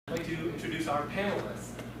our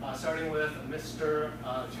panelists, starting with Mr.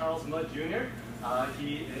 Charles Mudd Jr.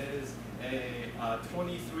 He is a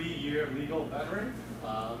 23-year legal veteran.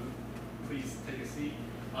 Please take a seat.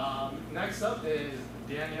 Next up is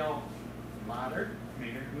Daniel Mader.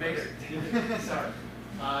 Sorry.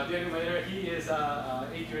 Daniel Mader, he is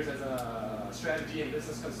 8 years as a strategy and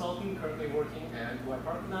business consultant, currently working at UI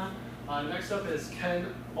Partner. Next up is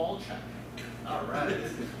Ken Balchek. All right.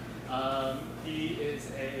 He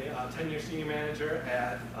is a 10-year senior manager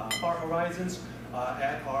at Far Horizons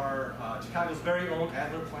at our Chicago's very own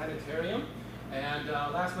Adler Planetarium. And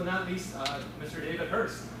last but not least, Mr. David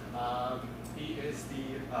Hurst. He is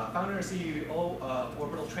the founder and CEO of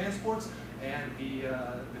Orbital Transports and the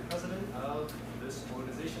president of this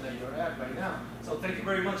organization that you're at right now. So thank you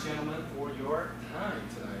very much, gentlemen, for your time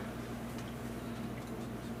tonight.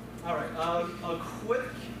 All right, a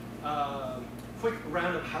quick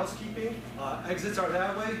round of housekeeping. Exits are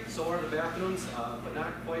that way, so are the bathrooms, but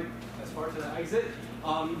not quite as far to the exit.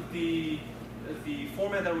 The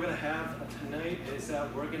format that we're going to have tonight is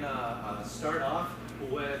that we're going to start off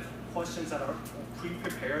with questions that are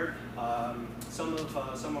pre-prepared. Some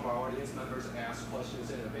of our audience members ask questions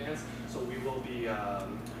in advance, so we will be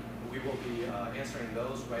answering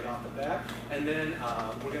those right off the bat. And then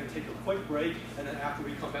we're going to take a quick break, and then after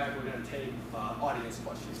we come back, we're going to take audience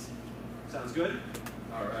questions. Sounds good?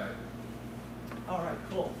 All right. All right,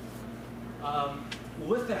 cool.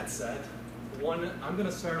 With that said, I'm going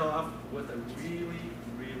to start off with a really,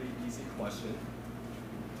 really easy question.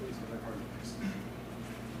 Please give my partner, please.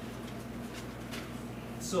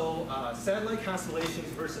 So, satellite constellations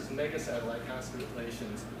versus mega-satellite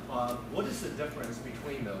constellations. What is the difference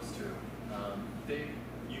between those two?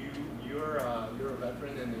 You're a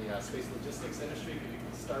veteran in the space logistics industry. Could you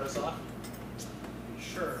start us off?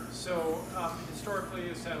 Sure. So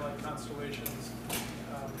historically, satellite constellations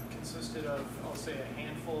consisted of, I'll say, a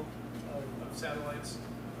handful of satellites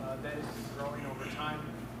that has been growing over time.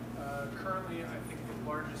 Currently, I think the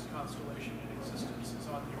largest constellation in existence is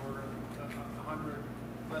on the order of 100,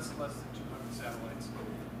 less than 200 satellites.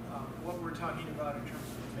 What we're talking about in terms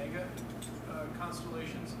of mega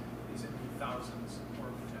constellations is in the thousands or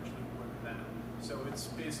potentially more than that. So it's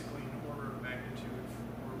basically an order of magnitude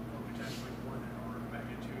or potentially more than an order of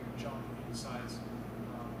magnitude jump in size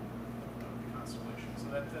of the constellation. So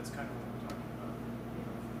that's kind of what we're talking about.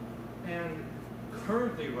 And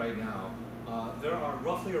currently, right now, there are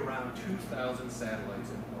roughly around 2,000 satellites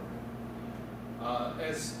in orbit.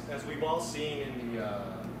 As we've all seen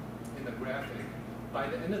in the graphic, by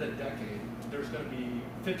the end of the decade, there's going to be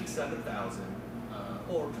 57,000,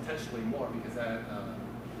 or potentially more, because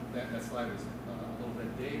that slide is a little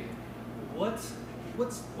bit dated. What's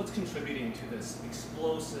contributing to this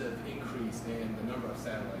explosive increase in the number of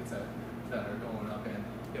satellites that are going up, and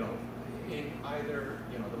in either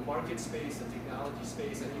the market space, the technology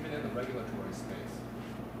space, and even in the regulatory space?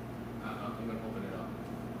 I'm going to open it up.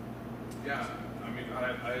 Yeah, I mean,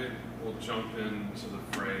 I will jump into the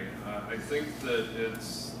fray. I think that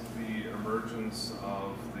it's the emergence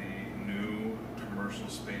of the new commercial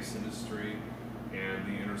space industry and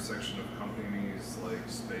the intersection of companies like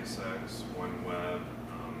SpaceX, OneWeb,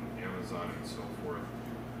 Amazon, and so forth.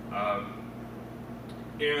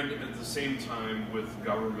 And at the same time, with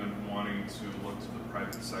government wanting to look to the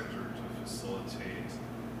private sector to facilitate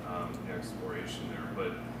the exploration there.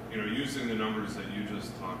 But using the numbers that you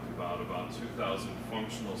just talked about 2,000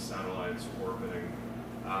 functional satellites orbiting.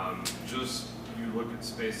 Just you look at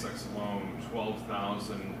SpaceX alone,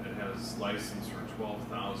 12,000. It has license for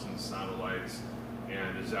 12,000 satellites,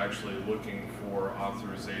 and is actually looking for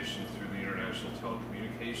authorization through the International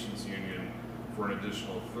Telecommunications Union for an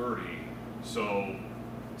additional 30. So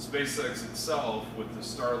SpaceX itself, with the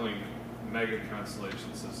Starlink mega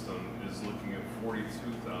constellation system, is looking at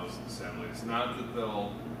 42,000 satellites. Not that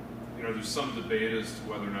they'll, there's some debate as to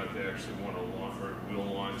whether or not they actually want to launch or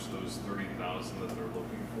will launch those 30,000 that they're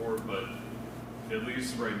looking for, but at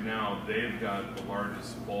least right now, they've got the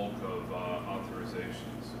largest bulk of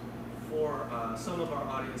authorizations. For some of our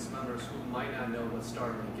audience members who might not know what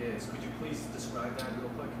Starlink is, could you please describe that real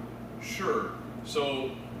quick? Sure.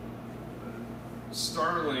 So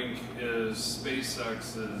Starlink is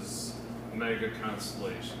SpaceX's mega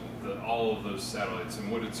constellation, all of those satellites.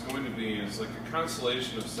 And what it's going to be is like a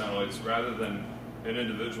constellation of satellites rather than an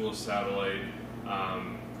individual satellite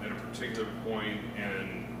at a particular point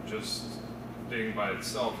and just being by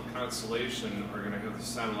itself. A constellation are going to have the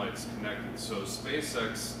satellites connected. So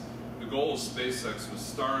SpaceX, the goal of SpaceX with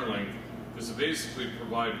Starlink is to basically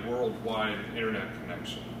provide worldwide internet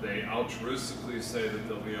connection. They altruistically say that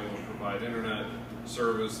they'll be able to provide internet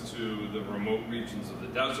service to the remote regions of the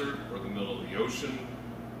desert or the middle of the ocean.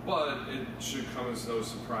 But it should come as no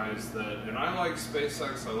surprise that, and I like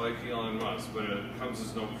SpaceX, I like Elon Musk, but it comes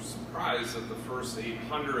as no surprise that the first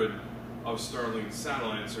 800 of Starlink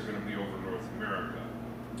satellites are going to be over North America,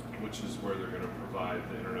 which is where they're going to provide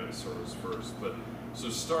the internet service first. But so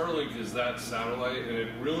Starlink is that satellite, and it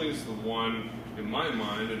really is the one, in my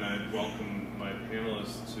mind, and I'd welcome my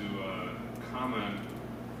panelists to comment,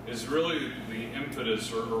 is really the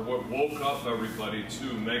impetus or what woke up everybody to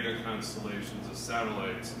mega-constellations of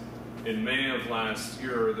satellites. In May of last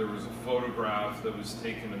year, there was a photograph that was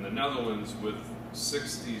taken in the Netherlands with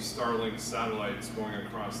 60 Starlink satellites going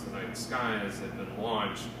across the night sky as they'd been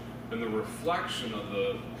launched, and the reflection of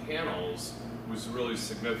the panels was really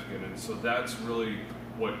significant, and so that's really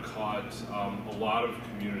what caught a lot of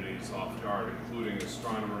communities off guard, including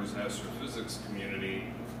astronomers, astrophysics community,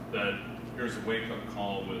 that here's a wake-up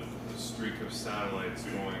call with a streak of satellites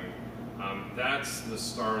going. That's the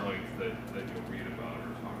Starlink that you'll read about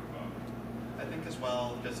or talk about. I think as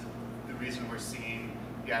well, just the reason we're seeing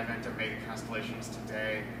the advent of mega-constellations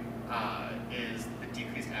today is the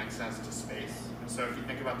decreased access to space. And so if you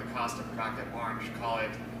think about the cost of rocket launch, call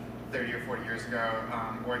it 30 or 40 years ago,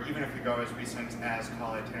 or even if we go as recent as,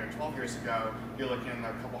 call it 10 or 12 years ago, you're looking at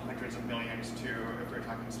a couple hundreds of millions to, if we're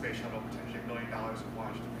talking space shuttle, potentially $1 billion of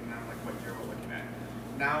launch, depending on like what year we're looking at.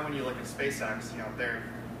 Now when you look at SpaceX, their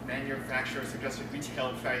manufacturer suggested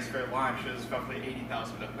retail price for launch is roughly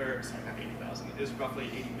 $80,000, or sorry, not 80,000, is roughly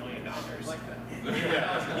 $80 million. Like that.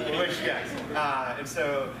 Yeah, which, yes. And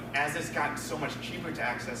so as it's gotten so much cheaper to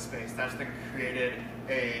access space, that's then created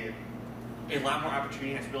a lot more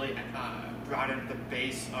opportunity. It's really broadened the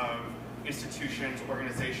base of institutions,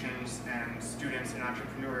 organizations, and students and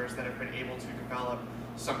entrepreneurs that have been able to develop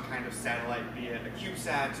some kind of satellite, be it a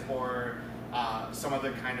CubeSat or some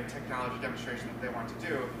other kind of technology demonstration that they want to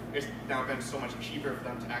do. It's now been so much cheaper for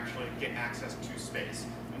them to actually get access to space.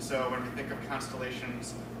 And so when we think of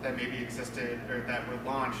constellations that maybe existed or that were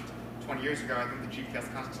launched 20 years ago, I think the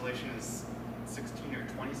GPS constellation is 16 or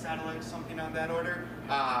 20 satellites, something on that order.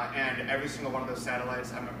 And every single one of those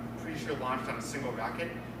satellites, I'm pretty sure, launched on a single rocket.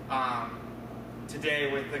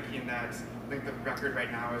 Today, we're thinking that, I think the record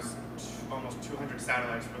right now is almost 200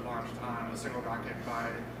 satellites were launched on a single rocket by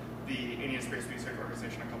the Indian Space Research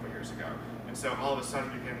Organization a couple years ago. And so all of a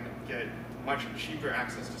sudden, you can get much cheaper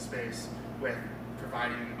access to space with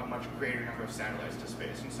providing a much greater number of satellites to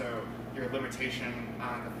space. And so your limitation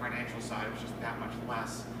on the financial side was just that much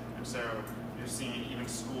less. And so you're seeing even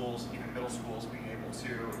schools, even middle schools, being able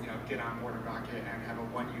to get on board a rocket and have a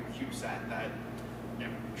 1U CubeSat that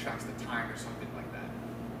tracks the time or something like that.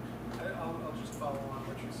 I'll just follow on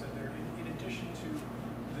what you said there. In addition to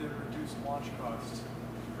the reduced launch costs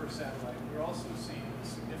per satellite, we're also seeing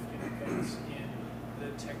significant advance in the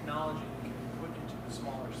technology that can be put into the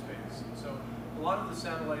smaller space. So a lot of the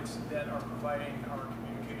satellites that are providing our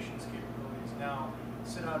communications capabilities now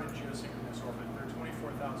sit out in geosynchronous orbit. They're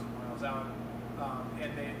 24,000 miles out, and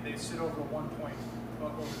they sit over one point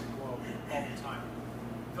over the globe all the time.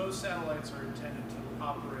 Those satellites are intended to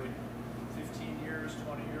operate 15 years,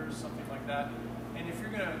 20 years, something like that. And if you're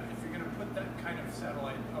gonna put that kind of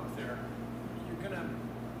satellite up there, you're gonna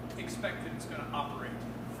expect that it's gonna operate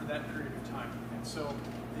for that period of time. And so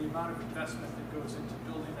the amount of investment that goes into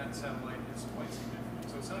building that satellite is quite significant.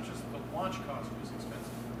 So it's not just the launch cost was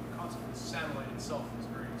expensive, but the cost of the satellite itself is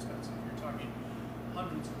very expensive. You're talking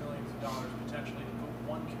hundreds of millions of dollars potentially to put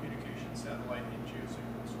one communication satellite in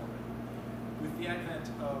geosynchronous orbit. With the advent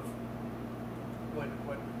of what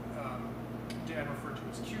Dan referred to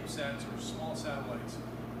as CubeSats or small satellites,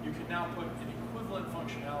 you can now put an equivalent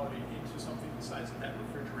functionality into something the size of that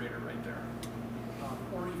refrigerator right there,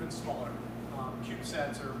 or even smaller.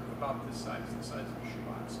 CubeSats are about this size, the size of a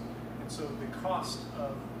shoebox. And so the cost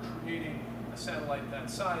of creating a satellite that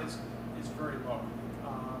size is very low,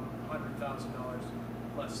 $100,000,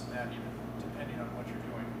 less than that even, depending on what you're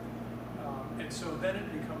doing. And so then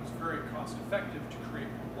it becomes very cost effective to create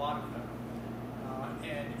a lot of them.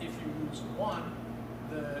 And if you lose one,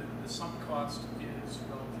 the sunk cost is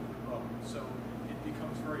relatively low. So it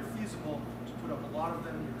becomes very feasible to put up a lot of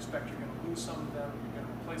them. You expect you're going to lose some of them. You're going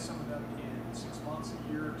to replace some of them in 6 months,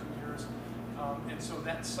 a year, 2 years. And so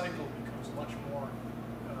that cycle becomes much more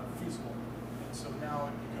feasible. And so now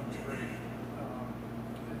it becomes very,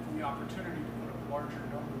 the opportunity to put up larger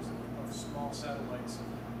numbers of small satellites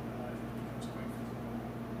becomes quite feasible.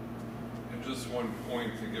 And just one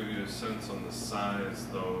point to give you a sense on the size,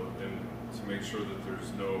 though, and to make sure that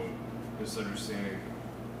there's no misunderstanding.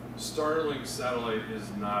 Starlink satellite is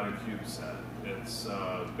not a CubeSat. It's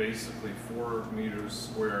basically 4 meters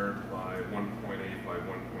squared by 1.8 by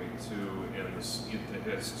 1.2, and it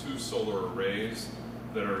has 2 solar arrays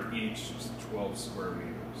that are each 12 square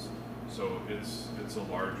meters. So it's a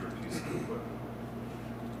larger piece of equipment.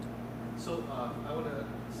 So I want to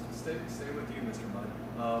stay with you, Mr.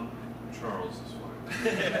 Mudd. Charles is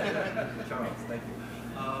fine. Charles, thank you.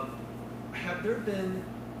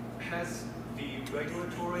 Has the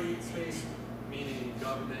regulatory space, meaning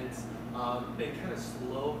governments, been kind of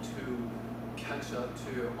slow to catch up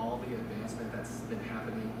to all the advancement that's been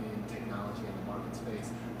happening in technology and the market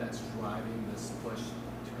space that's driving this push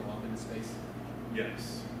to go up into space?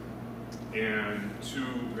 Yes. And 2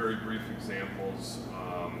 very brief examples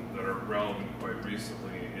that are relevant quite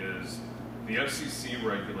recently is the FCC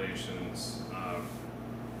regulations.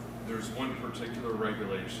 There's one particular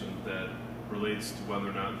regulation that relates to whether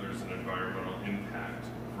or not there's an environmental impact,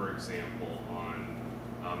 for example, on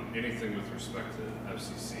anything with respect to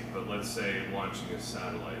FCC. But let's say launching a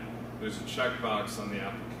satellite. There's a checkbox on the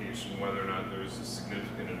application whether or not there's a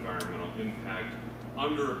significant environmental impact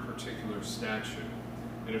under a particular statute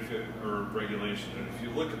or regulation. And if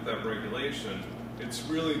you look at that regulation, it's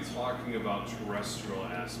really talking about terrestrial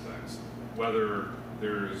aspects, whether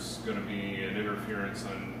there's going to be an interference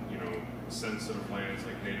on, sensitive lands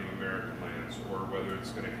like Native American lands, or whether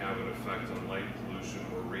it's going to have an effect on light pollution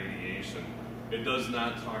or radiation. It does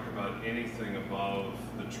not talk about anything above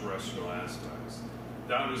the terrestrial aspects.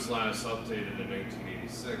 That was last updated in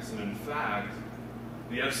 1986, and in fact,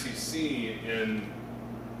 the FCC in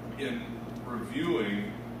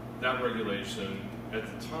reviewing that regulation at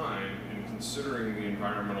the time and considering the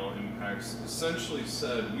environmental impacts essentially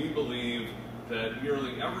said, we believe that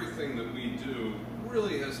nearly everything that we do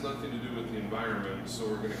really has nothing to do with the environment, so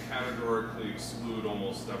we're going to categorically exclude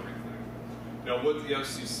almost everything. Now, what the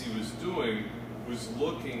FCC was doing was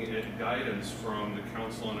looking at guidance from the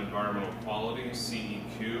Council on Environmental Quality,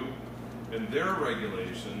 CEQ, and their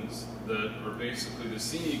regulations that are basically the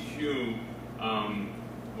CEQ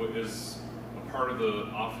is a part of the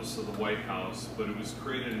Office of the White House, but it was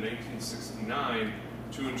created in 1969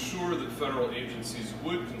 to ensure that federal agencies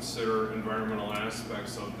would consider environmental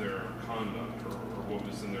aspects of their conduct or what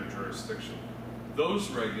was in their jurisdiction. Those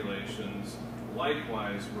regulations,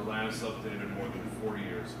 likewise, were last updated more than 40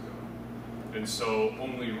 years ago. And so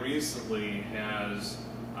only recently has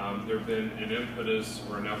there been an impetus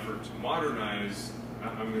or an effort to modernize,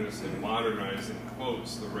 I'm going to say modernize in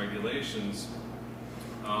quotes, the regulations,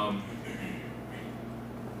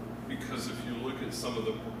 because if you look at some of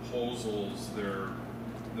the proposals, they're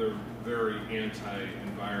very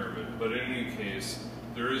anti-environment. But in any case,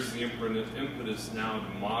 there is the impetus now to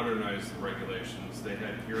modernize the regulations. They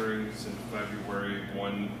had hearings in February.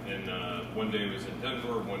 One day was in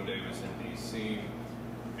Denver, one day was in DC.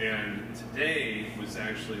 And today was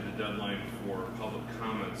actually the deadline for public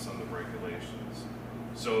comments on the regulations.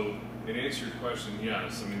 So, in answer to your question,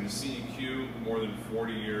 yes. I mean, the CEQ, more than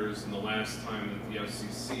 40 years, and the last time that the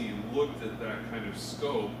FCC looked at that kind of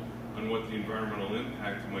scope on what the environmental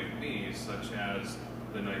impact might be, such as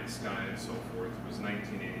the night sky and so forth, was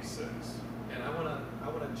 1986. And I want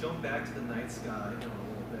to jump back to the night sky in a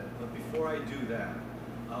little bit, but before I do that,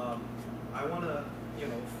 I want to,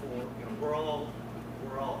 we're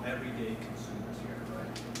all everyday consumers here,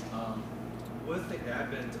 right? With the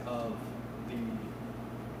advent of the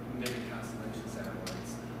mega-constellation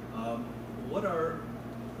satellites,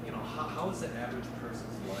 how is the average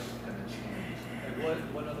person's life going to change? And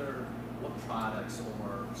what products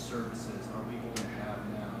or services are we going to have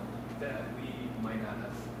now that we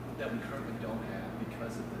currently don't have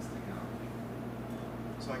because of this technology?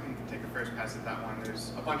 So I can take a first pass at that one.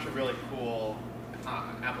 There's a bunch of really cool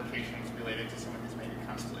applications related to some of these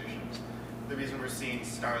mega-constellations. The reason we're seeing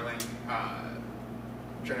Starlink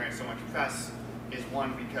generate so much press is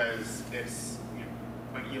one, because it's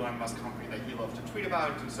an Elon Musk company that he loves to tweet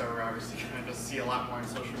about, and so we're obviously going to just see a lot more on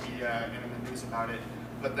social media and in the news about it.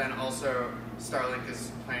 But then also, Starlink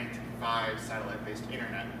is planning to provide satellite-based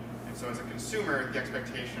internet. And so as a consumer, the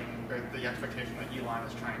expectation that Elon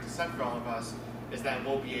is trying to set for all of us is that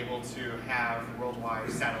we'll be able to have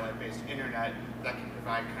worldwide satellite-based internet that can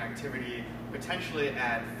provide connectivity, potentially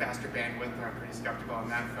at faster bandwidth, or I'm pretty skeptical on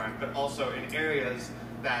that front, but also in areas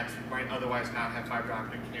that might otherwise not have fiber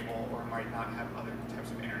optic cable or might not have other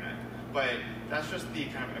types of internet. But that's just the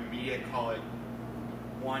kind of immediate, call it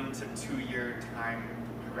 1 to 2 year time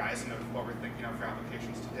horizon of what we're thinking of for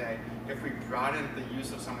applications today. If we broaden the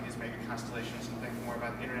use of some of these mega constellations and think more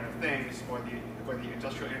about the Internet of Things or the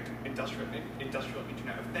industrial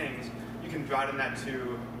Internet of Things, you can broaden that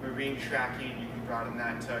to marine tracking, you can broaden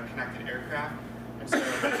that to connected aircraft. And so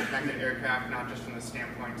connected aircraft, not just from the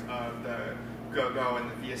standpoint of the GoGo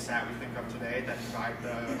and the Viasat we think of today that provide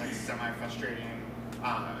the like semi-frustrating,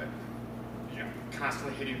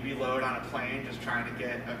 constantly hitting reload on a plane just trying to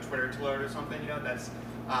get a Twitter to load or something. That's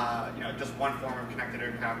just one form of connected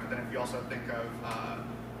aircraft. But then if you also think of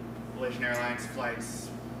Malaysian Airlines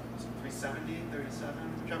flights 370, 37,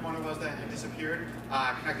 whichever one it was that had disappeared,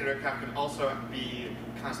 connected aircraft can also be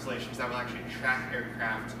constellations that will actually track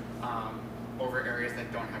aircraft over areas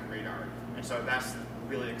that don't have radar. And so that's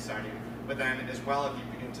really exciting. But then as well, if you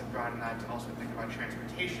begin to broaden that to also think about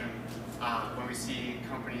transportation, when we see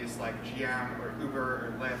companies like GM or Uber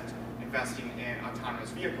or Lyft investing in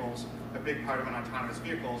autonomous vehicles, a big part of an autonomous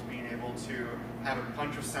vehicle is being able to have a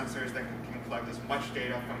bunch of sensors that can collect as much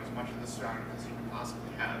data from as much of the surroundings as you can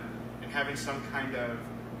possibly have. And having some kind of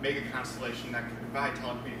mega constellation that can provide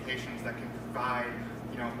telecommunications, that can provide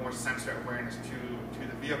more sensor awareness to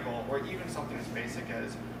the vehicle, or even something as basic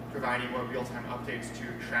as providing more real-time updates to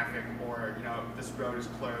traffic, or this road is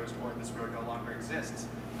closed, or this road no longer exists.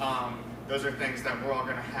 Those are things that we're all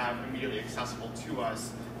going to have immediately accessible to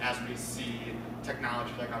us as we see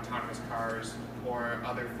technology like autonomous cars or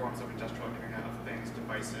other forms of industrial Internet of Things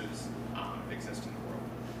devices exist in the world.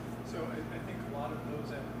 So I think a lot of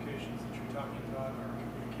those applications that you're talking about are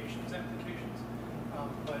communications applications.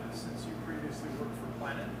 But since you previously worked for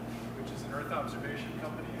Planet, which is an Earth observation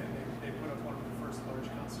company, and they put up one of the first large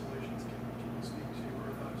constellations, can you speak to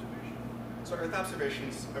Earth observation? So Earth observation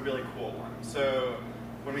is a really cool one. So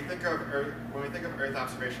when we think of Earth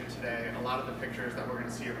observation today, a lot of the pictures that we're going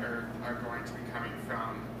to see of Earth are going to be coming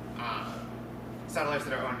from satellites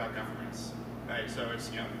that are owned by governments, right? So it's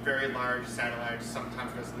very large satellites.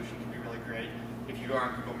 Sometimes resolution can be really great. If you go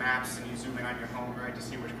on Google Maps and you zoom in on your home, right, to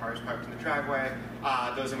see which car is parked in the driveway,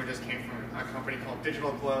 those images came from a company called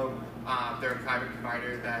Digital Globe. They're a private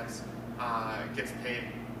provider that gets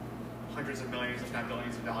paid hundreds of millions, if not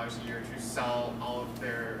billions of dollars a year to sell all of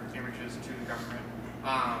their images to the government.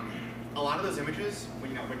 A lot of those images,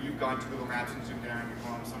 when you've gone to Google Maps and zoomed in on your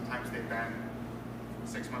home, sometimes they've been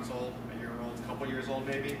 6 months old, a year old, a couple years old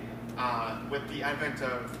maybe. With the advent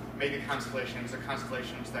of mega constellations, or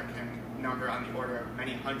constellations that can number on the order of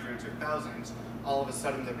many hundreds or thousands, all of a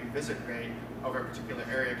sudden the revisit rate over a particular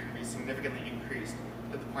area can be significantly increased,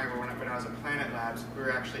 to the point where when I was at Planet Labs, we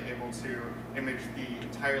were actually able to image the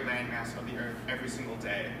entire landmass of the Earth every single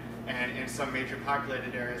day. And in some major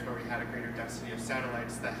populated areas where we had a greater density of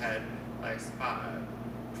satellites that had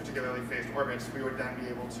particularly phased orbits, we would then be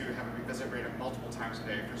able to have a revisit rate of multiple times a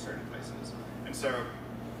day for certain places. And so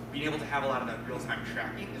being able to have a lot of that real-time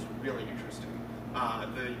tracking is really interesting.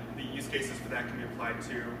 The use cases for that can be applied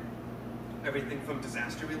to everything from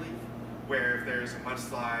disaster relief, where if there's a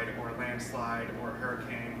mudslide or a landslide or a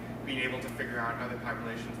hurricane, being able to figure out other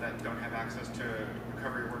populations that don't have access to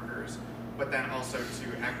recovery workers, but then also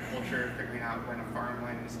to agriculture, figuring out when a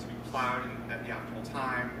farmland is to be plowed at the optimal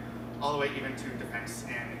time, all the way even to defense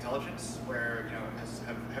and intelligence, where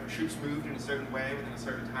have troops moved in a certain way within a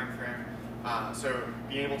certain time frame. So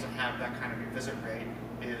being able to have that kind of revisit rate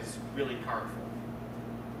is really powerful.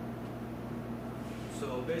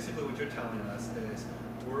 So basically what you're telling us is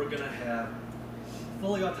we're going to have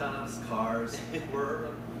fully autonomous cars.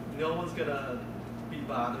 No one's going to be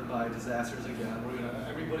bothered by disasters again.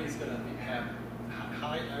 Everybody's going to have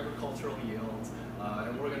high agricultural yields,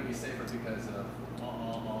 and we're going to be safer because of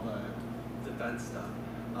all the defense stuff.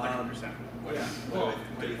 100%. Yeah. What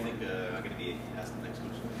do you think I'm going to be asked the next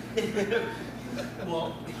question?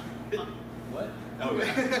 Well, what? Oh,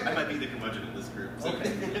 I might be the curmudgeon in this group. So.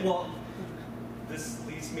 Okay. Well, this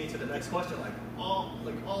leads me to the next question. All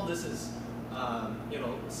this is,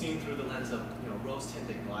 seen through the lens of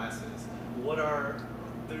rose-tinted glasses.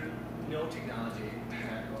 No technology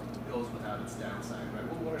goes without its downside, right?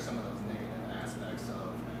 What are some of those negative aspects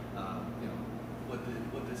of,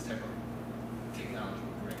 what this type of technology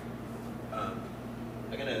would bring? I'm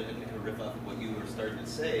going to riff off what you were starting to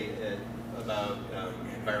say about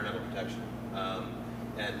environmental protection.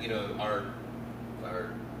 And our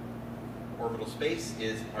orbital space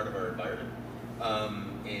is part of our environment,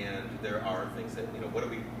 and there are things that what are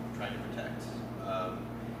we trying to protect?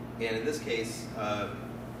 And in this case,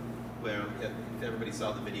 if everybody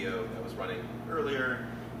saw the video that was running earlier,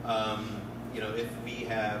 if we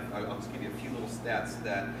have, I'll just give you a few little stats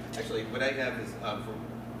that actually what I have is for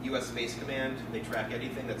U.S. Space Command. They track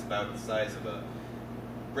anything that's about the size of a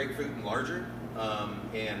grapefruit and larger,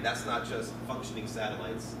 and that's not just functioning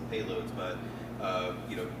satellites, payloads, but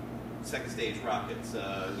second stage rockets,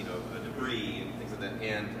 debris and things like that.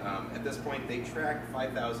 And at this point, they track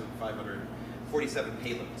 5,547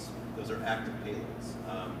 payloads. Those are active payloads.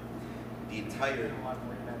 the entire. A lot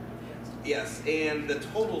more impact. Yes, and the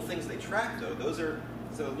total things they track, though, those are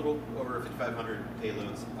so a little over 5,500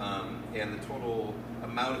 payloads, and the total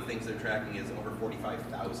amount of things they're tracking is over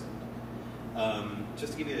 45,000.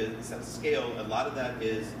 Just to give you a sense of scale, a lot of that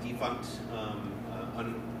is defunct,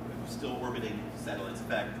 still orbiting satellites. In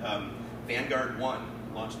fact, Vanguard 1,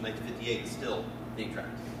 launched in 1958, is still being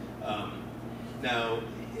tracked. Now,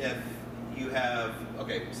 if you have,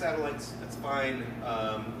 satellites, that's fine.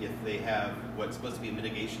 If they have what's supposed to be a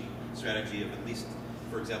mitigation strategy of at least,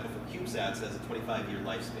 for example, for CubeSats, has a 25-year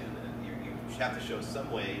lifespan. And you have to show some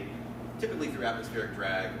way, typically through atmospheric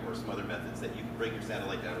drag or some other methods, that you can bring your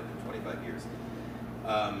satellite down for 25 years.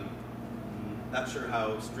 Not sure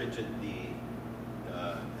how stringent the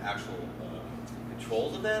actual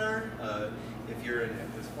controls of that are. If you're in,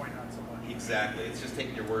 At this point, not so much. exactly, it's just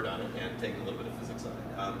taking your word on it and taking a little bit of physics on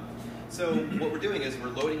it. So what we're doing is we're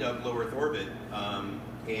loading up low Earth orbit,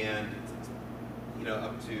 and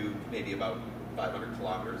up to maybe about 500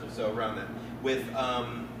 kilometers or so around that, with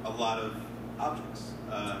a lot of objects.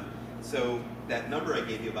 So that number I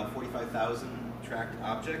gave you, about 45,000 tracked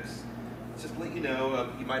objects. Just to let you know,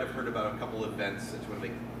 you might have heard about a couple of events.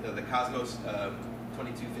 The Cosmos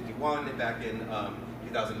 2251 back in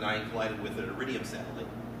 2009 collided with an Iridium satellite,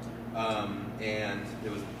 and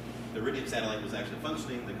the Iridium satellite was actually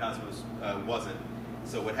functioning. The Cosmos wasn't.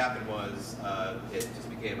 So what happened was it just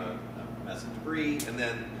became a mess of debris, and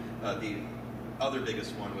then the other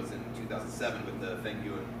biggest one was in 2007 with the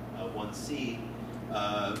Fengyun 1C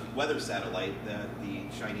weather satellite that the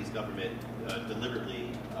Chinese government deliberately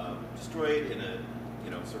destroyed in a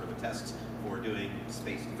sort of a test for doing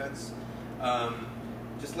space defense.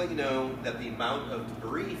 Just to let you know that the amount of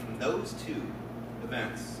debris from those two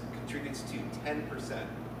events contributes to 10%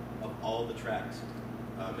 of all the tracked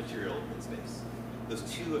material in space. Those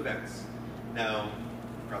two events. Now,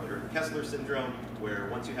 you've probably heard of Kessler Syndrome, where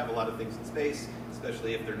once you have a lot of things in space,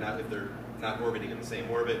 especially if they're not orbiting in the same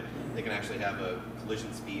orbit, they can actually have a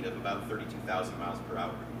collision speed of about 32,000 miles per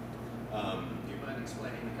hour. Do you mind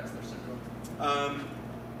explaining the Kessler Syndrome?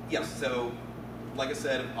 Yes, so like I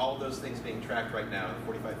said, all those things being tracked right now,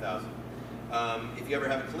 45,000. If you ever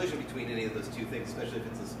have a collision between any of those two things, especially if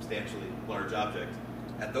it's a substantially large object,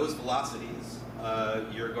 at those velocities,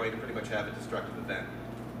 you're going to pretty much have a destructive event.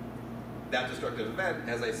 That destructive event,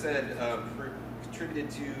 as I said,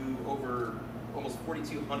 contributed to over almost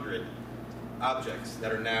 4,200 objects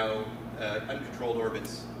that are now uncontrolled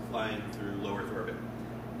orbits flying through low Earth orbit.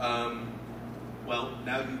 Well,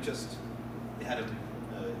 now you just had a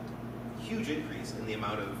huge increase in the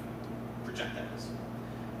amount of projectiles.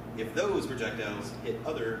 If those projectiles hit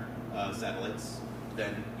other satellites,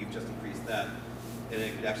 then you've just increased that, and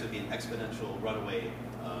it could actually be an exponential runaway.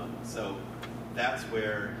 So that's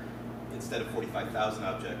where, instead of 45,000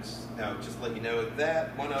 objects, now just to let you know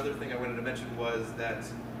that, one other thing I wanted to mention was that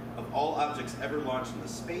of all objects ever launched into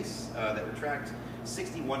space that were tracked,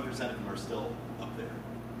 61% of them are still up there,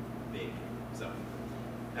 big. So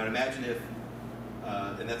now imagine if,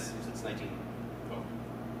 and that's since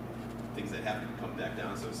things that haven't come back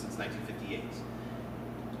down, so since 1958.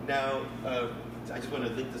 Now, I just want to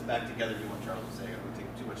link this back together to what Charles was saying. I don't want to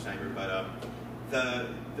take too much time here,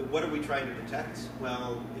 but what are we trying to protect?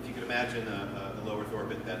 Well, if you could imagine a low Earth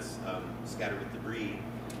orbit that's scattered with debris,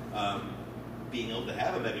 being able to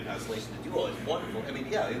have a mega-constellation to do all is wonderful. I mean,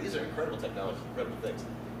 yeah, these are incredible technologies, incredible things.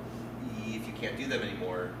 If you can't do them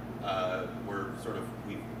anymore,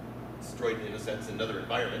 we've destroyed, in a sense, another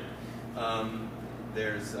environment.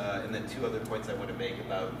 And then two other points I want to make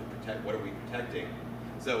about what are we protecting.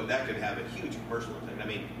 So that could have a huge commercial impact. I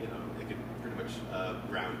mean, it could pretty much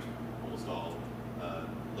ground almost all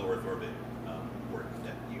low Earth orbit work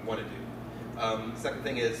that you want to do. Second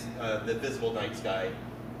thing is the visible night sky.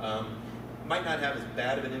 Might not have as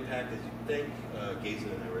bad of an impact as you'd think. Geza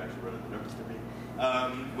and I were actually running the numbers to me.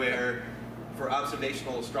 Where for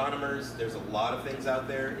observational astronomers, there's a lot of things out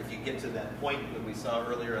there. If you get to that point that we saw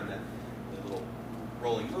earlier on that little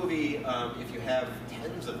rolling movie, if you have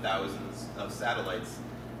tens of thousands of satellites,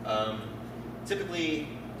 typically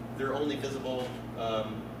they're only visible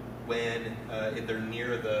when if they're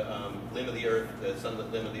near the limb of the Earth, the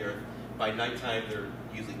sunlit limb of the Earth. By nighttime, they're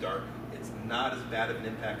usually dark. It's not as bad of an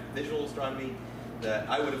impact in visual astronomy that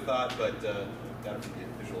I would have thought, but got to be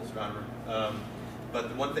a visual astronomer. But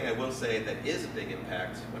the one thing I will say that is a big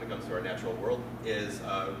impact when it comes to our natural world is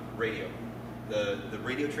radio. The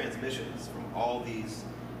radio transmissions from all these,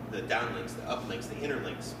 the downlinks, the uplinks, the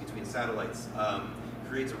interlinks between satellites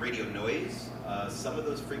creates a radio noise. Some of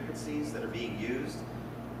those frequencies that are being used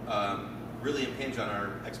really impinge on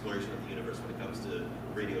our exploration of the universe when it comes to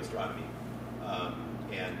radio astronomy.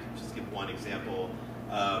 And just give one example,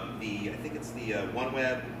 I think it's the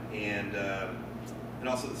OneWeb and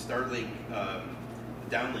also the Starlink, the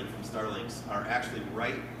downlink from Starlinks are actually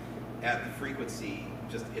right at the frequency.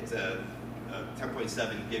 It's a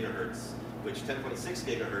 10.7 gigahertz, which 10.6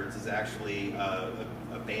 gigahertz is actually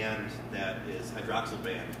a band that is hydroxyl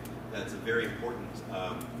band. That's a very important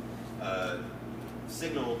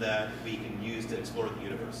signal that we can use to explore the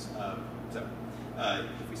universe.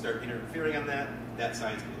 If we start interfering on that, that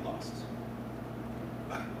science can be lost.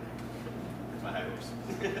 That's my high hopes.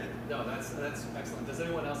 No, that's excellent. Does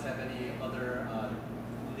anyone else have any other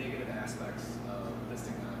negative aspects of this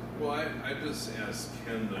technology? Well, I just asked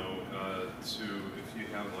Ken though if you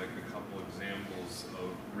have like a couple examples of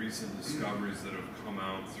recent discoveries that have come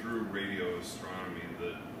out through radio astronomy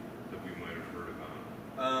that we might have heard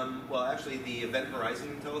about. Well, actually, the Event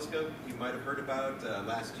Horizon Telescope you might have heard about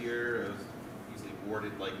last year. It was usually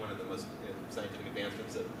awarded like one of the most scientific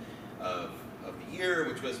advancements of the year,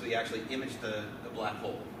 which was we actually imaged a black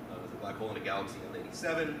hole. It was a black hole in a galaxy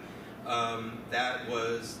L87. That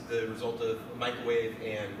was the result of microwave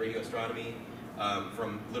and radio astronomy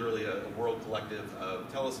from literally a world collective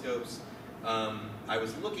of telescopes. I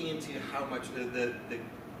was looking into how much the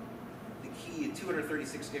key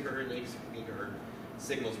 236 gigahertz and 86 gigahertz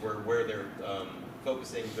signals were where they're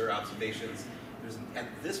focusing their observations. At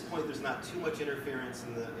this point, there's not too much interference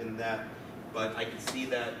in that, but I can see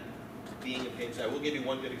that being a pinch. I will give you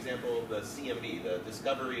one good example: the CMB, the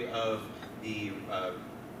discovery of the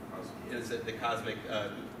cosmic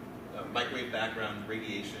microwave background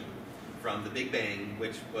radiation from the Big Bang,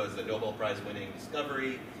 which was a Nobel Prize-winning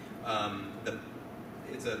discovery.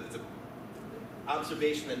 It's an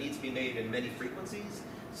observation that needs to be made in many frequencies.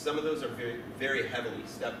 Some of those are very, very heavily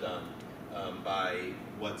stepped on by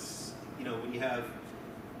what's, when you have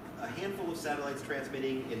a handful of satellites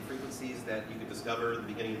transmitting in frequencies that you could discover the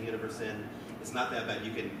beginning of the universe in, it's not that bad.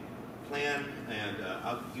 You can plan and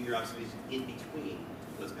do your observations in between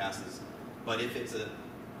those passes. But if it's a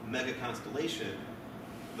mega-constellation,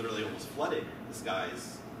 literally almost flooding the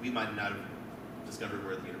skies, we might not have discovered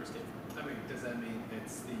where the universe came from. I mean, does that mean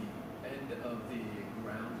it's the end of the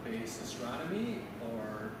ground-based astronomy,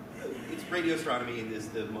 or? It's radio astronomy is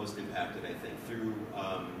the most impacted, I think, through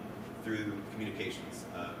communications,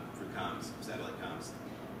 through comms, satellite comms.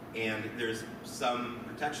 And there's some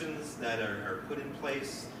protections that are put in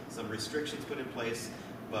place, some restrictions put in place,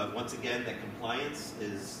 but once again, that compliance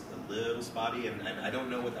is a little spotty, and I don't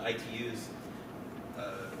know what the ITU's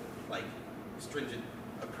stringent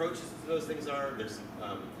approaches to those things are. There's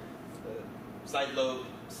side lobe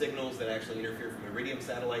signals that actually interfere from iridium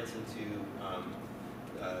satellites into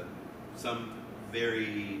some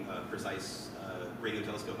very precise radio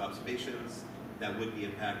telescope observations that would be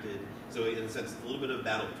impacted. So in a sense, it's a little bit of a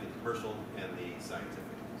battle between the commercial and the scientific.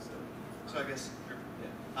 So I guess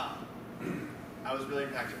I was really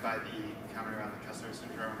impacted by the comment around the Kessler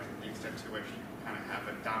Syndrome and the extent to which you kind of have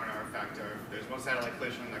a domino effect of there's one satellite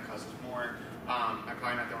collision that causes more. I'm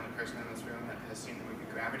probably not the only person in this room that has seen the movie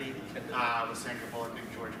Gravity with Sandra Bullock and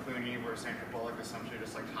George Clooney, where Sandra Bullock essentially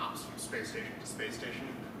just like hops from space station to space station,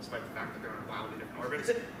 despite the fact that they're in wildly different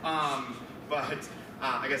orbits. But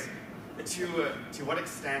I guess to what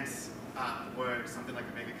extent would something like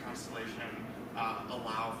a mega-constellation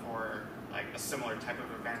allow for like a similar type of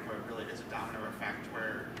event where it really is a domino effect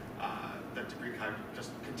where the debris cloud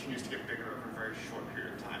just continues to get bigger over a very short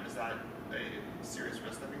period of time? Is that a serious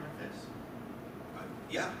risk that we might face?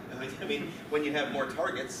 Yeah, I mean, when you have more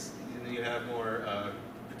targets, you have more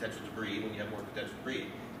potential debris. When you have more potential debris,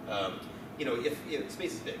 if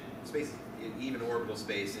space is big, space, even orbital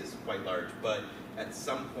space, is quite large. But at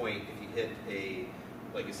some point, if you hit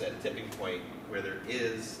like you said, a tipping point where there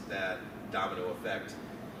is that domino effect,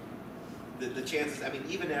 the chances, I mean,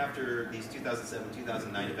 even after these 2007,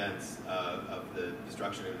 2009 events of the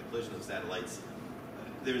destruction or the collision of satellites,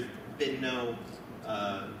 there's been no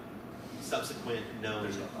subsequent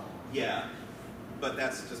known, yeah, but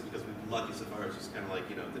that's just because we've been lucky so far. It's just kind of like,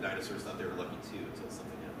 the dinosaurs thought they were lucky too until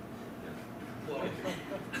something happened.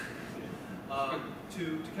 Well,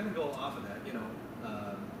 to kind of go off of that,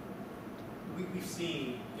 we've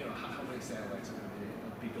seen, how many satellites are going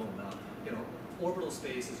to be going up. Orbital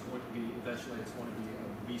space is going to be, eventually it's going to be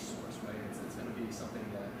a resource, right? It's going to be something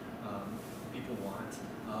that people want.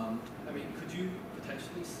 I mean, could you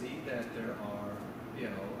potentially see that there are,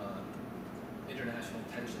 international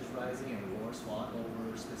tensions rising and wars fought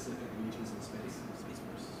over specific regions in space? Space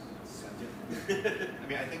Force. I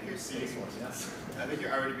mean, I think you're seeing. Space Force, yes. I think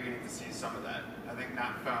you're already beginning to see some of that. I think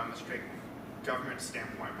not from a straight government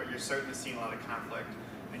standpoint, but you're certainly seeing a lot of conflict.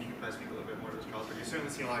 And you can probably speak a little bit more to this, Charles, but you're certainly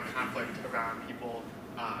seeing a lot of conflict around people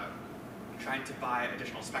trying to buy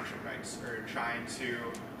additional spectrum rights or trying to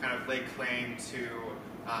kind of lay claim to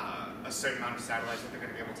a certain amount of satellites that they're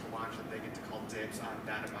going to be able to launch that they get to call dibs on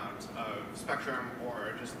that amount of spectrum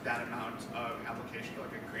or just that amount of application that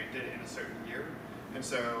will get granted in a certain year. And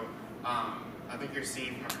so I think you're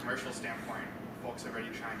seeing from a commercial standpoint, folks already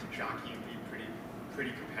trying to jockey and be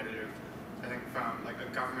pretty competitive. I think from like a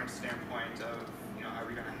government standpoint of, are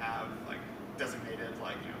we going to have like designated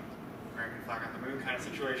American flag on the moon kind of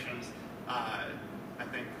situations? I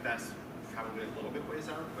think that's probably a little bit ways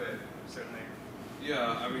out, but certainly.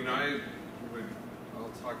 Yeah, I mean, I'll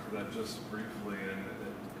talk to that just briefly,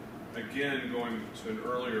 and again, going to an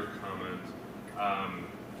earlier comment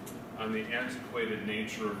on the antiquated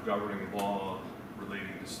nature of governing law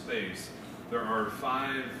relating to space. There are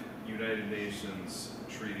 5 United Nations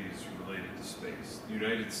treaties related to space. The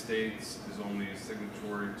United States is only a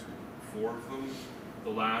signatory to 4 of them.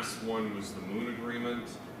 The last one was the Moon Agreement,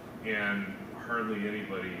 and hardly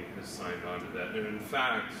anybody has signed on to that. And in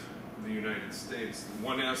fact, the United States,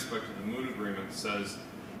 one aspect of the Moon Agreement says,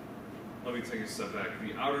 let me take a step back,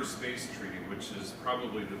 the Outer Space Treaty, which is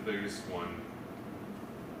probably the biggest one,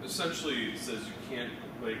 essentially says you can't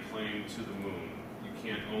lay claim to the moon. You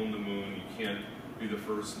can't own the moon. You can't be the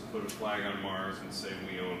first to put a flag on Mars and say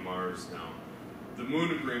we own Mars now. The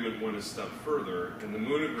Moon Agreement went a step further, and the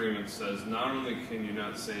Moon Agreement says not only can you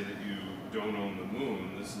not say that you don't own the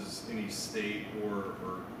moon, this is any state or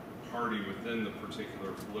party within the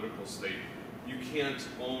particular political state, you can't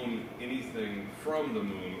own anything from the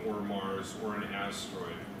moon or Mars or an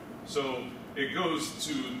asteroid. So it goes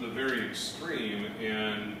to the very extreme,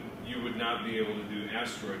 and you would not be able to do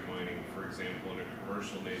asteroid mining, for example, in a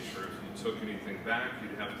commercial nature. If you took anything back,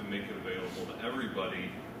 you'd have to make it available to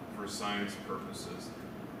everybody for science purposes.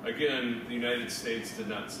 Again, the United States did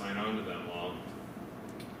not sign on to that law.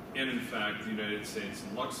 And in fact, the United States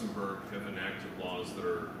and Luxembourg have enacted laws that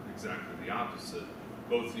are exactly the opposite.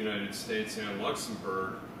 Both the United States and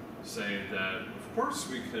Luxembourg say that, of course,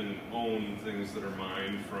 we can own things that are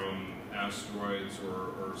mined from asteroids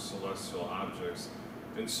or celestial objects.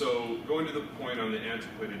 And so, going to the point on the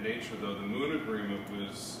antiquated nature, though, the Moon Agreement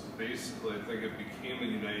was basically, I think it became a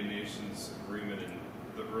United Nations agreement in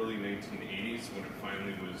the early 1980s when it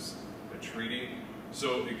finally was a treaty.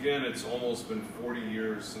 So again, it's almost been 40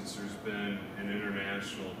 years since there's been an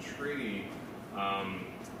international treaty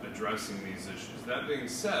addressing these issues. That being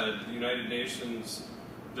said, the United Nations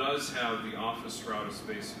does have the Office for Outer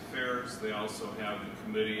Space Affairs. They also have the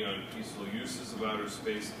Committee on Peaceful Uses of Outer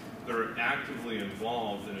Space. They're actively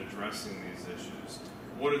involved in addressing these issues.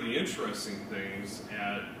 One of the interesting things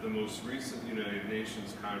at the most recent United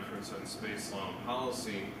Nations Conference on Space Law and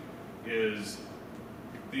Policy is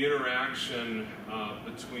the interaction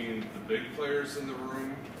between the big players in the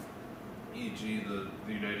room, e.g.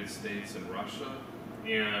 the United States and Russia,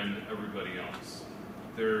 and everybody else.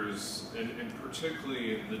 There's, and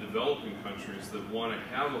particularly the developing countries that want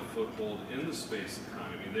to have a foothold in the space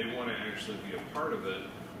economy, they want to actually be a part of it.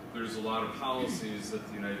 There's a lot of policies that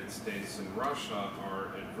the United States and Russia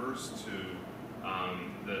are adverse to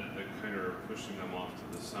that kind of are pushing them off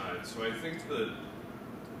to the side. So I think that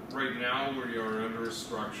right now we are under a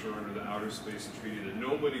structure, under the Outer Space Treaty, that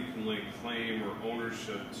nobody can lay claim or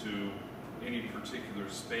ownership to any particular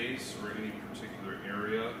space or any particular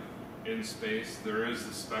area in space. There is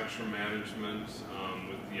the spectrum management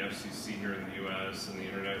with the FCC here in the US and the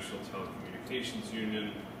International Telecommunications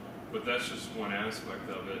Union, but that's just one aspect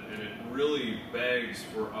of it, and it really begs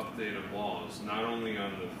for updated laws, not only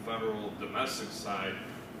on the federal domestic side,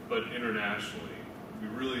 but internationally. We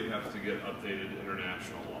really have to get updated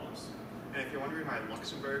international laws. And if you're wondering why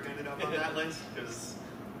Luxembourg ended up on that list, because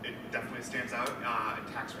it definitely stands out,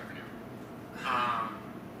 tax revenue.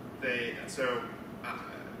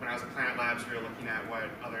 When I was at Planet Labs, we were looking at what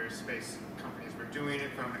other space companies were doing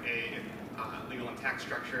from a legal and tax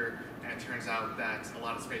structure, and it turns out that a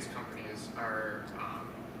lot of space companies are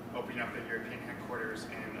opening up their European headquarters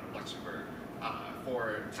in Luxembourg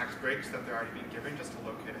for tax breaks that they're already being given just to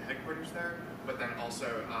locate a headquarters there, but then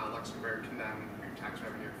also Luxembourg can then reap tax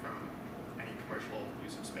revenue from any commercial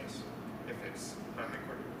use of space if it's a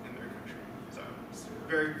headquarter in their country. So it's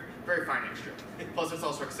very, very finance driven. Plus it's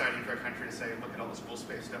also exciting for a country to say, look at all this cool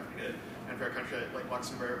space stuff we did. And for a country like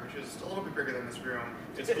Luxembourg, which is a little bit bigger than this room,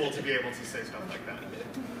 it's cool to be able to say stuff like that.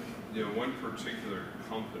 Yeah, one particular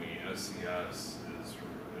company, SES,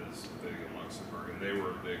 is big in Luxembourg, and they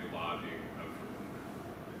were a big lobbying effort.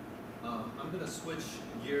 I'm going to switch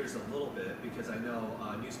gears a little bit because I know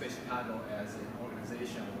New Space Chicago, as an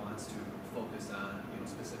organization, wants to focus on,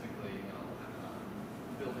 specifically,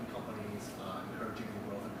 building companies, encouraging the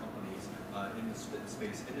growth of companies in the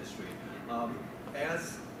space industry.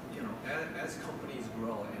 As you know, as companies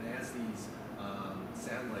grow and as these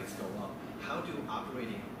satellites go up, how do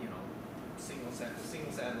operating, single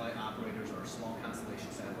satellite operators or small constellation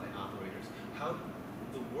satellite operators, how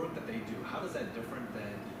the work that they do, how is that different than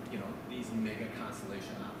these mega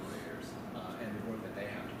constellation operators and the work that they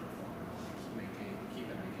have to perform in order to keep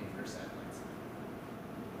and maintain their satellites?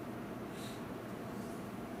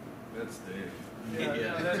 That's Dave.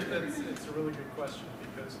 It's a really good question,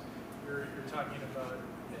 because you're talking about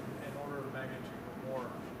an order of magnitude or more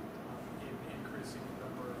in increasing the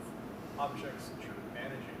number of objects that you're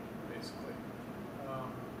managing, basically.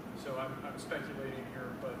 So I'm speculating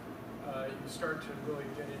here, but you start to really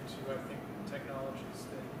get into, I think, technologies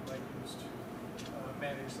that you might use to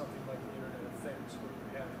manage something like the Internet of Things, where you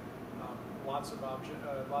have lots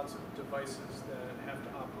of devices that have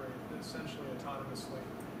to operate essentially autonomously,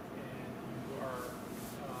 and you are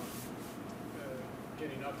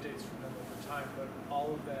getting updates from them over time. But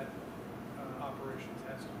all of that operations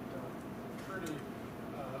has to be done pretty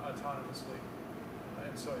autonomously,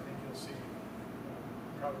 and so I think you'll see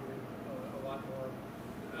probably a lot more.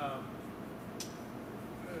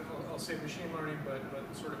 I'll say machine learning, but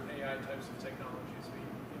sort of AI types of technologies being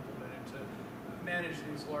implemented to manage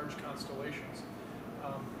these large constellations.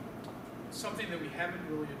 Something that we haven't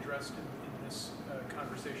really addressed in this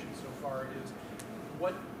conversation so far is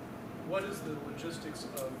what is the logistics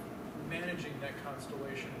of managing that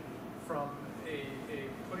constellation, from a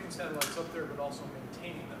putting satellites up there but also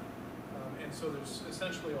maintaining them. And so there's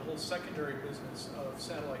essentially a whole secondary business of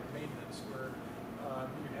satellite maintenance, where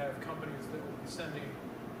you have companies that will be sending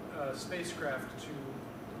spacecraft to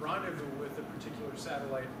rendezvous with a particular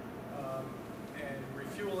satellite and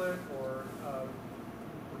refuel it, or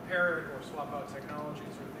repair it, or swap out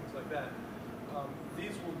technologies, or things like that.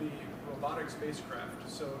 These will be robotic spacecraft.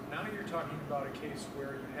 So now you're talking about a case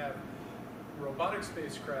where you have robotic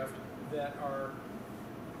spacecraft that are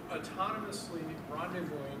autonomously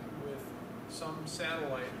rendezvousing with some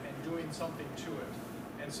satellite and doing something to it.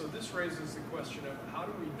 And so this raises the question of, how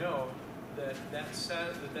do we know that that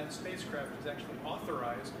spacecraft is actually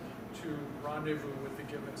authorized to rendezvous with the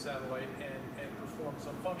given satellite and perform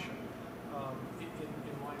some function?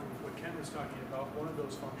 In line with what Ken was talking about, one of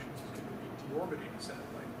those functions is going to be deorbiting a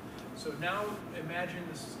satellite. So now imagine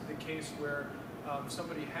the case where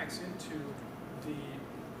somebody hacks into the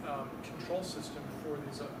control system for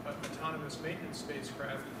these autonomous maintenance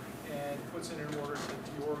spacecraft and puts it in order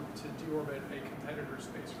to deorbit a competitor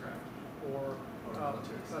spacecraft, or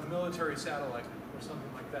a military satellite, or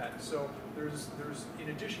something like that. So there's in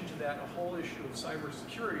addition to that, a whole issue of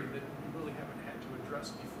cybersecurity that we really haven't had to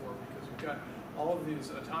address before, because we've got all of these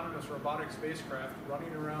autonomous robotic spacecraft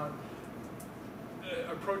running around,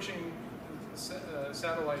 approaching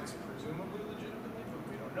satellites presumably legitimately, but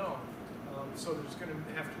we don't know. So there's going to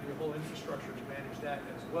have to be a whole infrastructure to manage that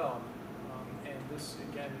as well. And this,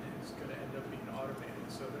 again, is going to end up being automated.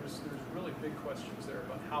 So there's really big questions there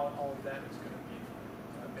about how all of that is going to be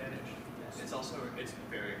managed. It's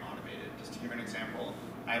very automated. Just to give an example,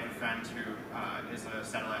 I have a friend who is a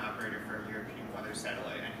satellite operator for a European weather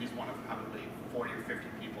satellite, and he's one of probably 40 or 50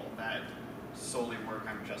 people that solely work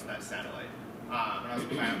on just that satellite. When I was in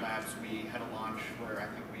Planet Labs, we had a launch where I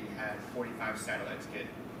think we had 45 satellites get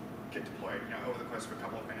deployed, over the course of a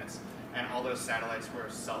couple of minutes, and all those satellites were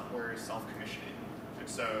self-commissioning, and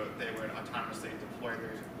so they would autonomously deploy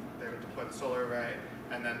the solar array,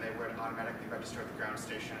 and then they would automatically register at the ground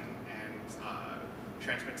station and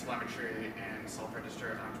transmit telemetry and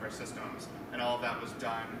self-register onto our systems, and all of that was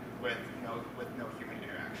done with no human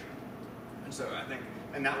interaction. And so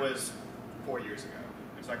and that was 4 years ago.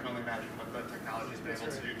 And so I can only imagine what the technology has been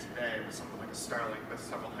able to do today with something like a Starlink with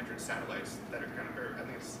several hundred satellites that are I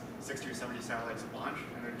think it's 60 or 70 satellites at launch,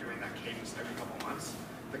 and they're doing that cadence every couple months.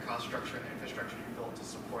 The cost structure and the infrastructure you build to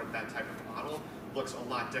support that type of model looks a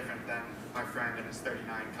lot different than our friend and his 39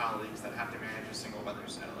 colleagues that have to manage a single weather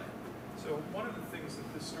satellite. So one of the things that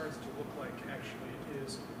this starts to look like actually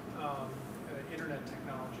is internet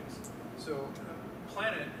technologies. So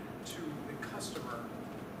Planet to the customer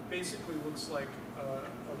basically looks like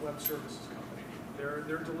a web services company.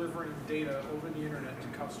 They're delivering data over the internet to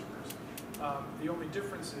customers. The only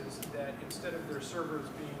difference is that instead of their servers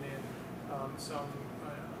being in some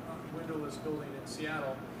windowless building in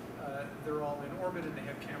Seattle, they're all in orbit and they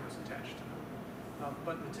have cameras attached to them.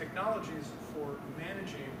 But the technologies for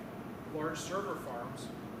managing large server farms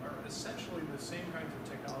are essentially the same kinds of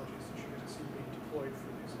technologies that you're going to see being deployed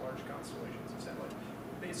for these large constellations of satellites.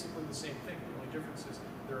 Basically the same thing. The only difference is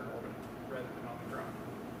they're in orbit rather than on the ground.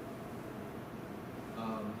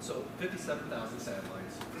 So 57,000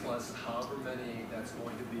 satellites plus however many that's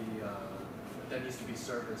going to be that needs to be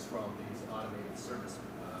serviced from these automated service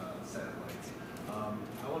satellites. I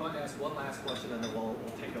want to ask one last question, and then we'll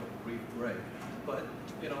take a brief break. But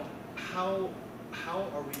you know, how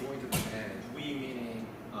are we going to manage? We meaning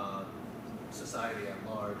society at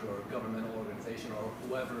large, or governmental organization, or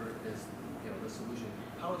whoever is the solution.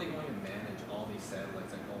 How are they going to manage all these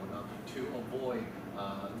satellites that are going up to avoid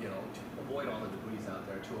to avoid all the debris out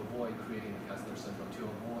there, to avoid creating the Kessler Syndrome, to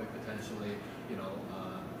avoid potentially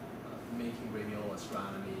making radio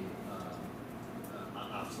astronomy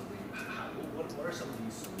obsolete? What are some of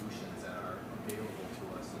these solutions that are available to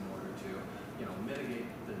us in order to mitigate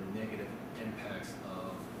the negative impacts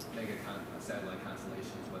of satellite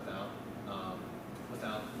constellations without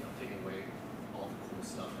taking away all the cool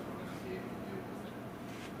stuff that we're going to be able to do with it?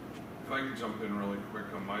 If I could jump in really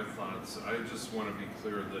quick on my thoughts, I just want to be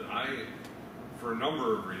clear that for a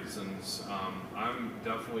number of reasons, I'm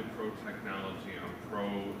definitely pro-technology, I'm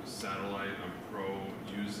pro-satellite, I'm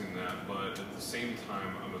pro-using that, but at the same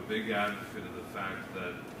time, I'm a big advocate of the fact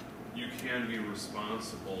that you can be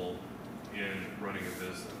responsible in running a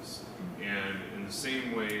business. And in the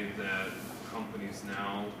same way that companies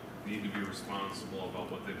now need to be responsible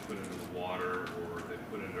about what they put into the water or they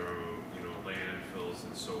put into landfills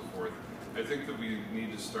and so forth, I think that we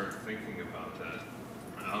need to start thinking about that.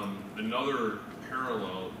 Another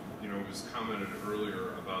parallel, was commented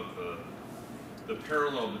earlier about the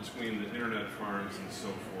parallel between the internet farms and so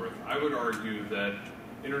forth. I would argue that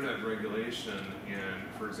internet regulation and,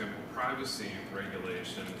 for example, privacy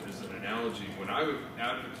regulation is an analogy. When I would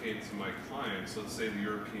advocate to my clients, let's say the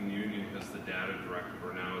European Union has the data directive,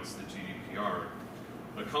 or now it's the GDPR,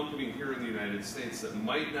 a company here in the United States that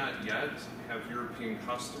might not yet have European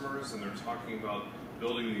customers, and they're talking about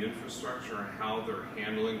building the infrastructure and how they're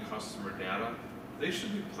handling customer data, they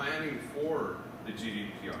should be planning for the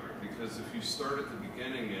GDPR, because if you start at the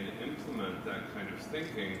beginning and implement that kind of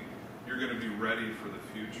thinking, you're going to be ready for the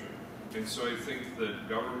future. And so I think that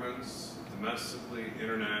governments, domestically,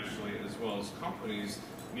 internationally, as well as companies,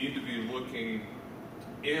 need to be looking,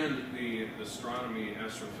 and the astronomy,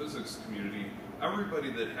 astrophysics community, everybody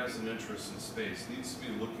that has an interest in space needs to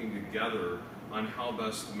be looking together on how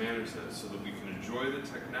best to manage that so that we can enjoy the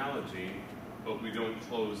technology, but we don't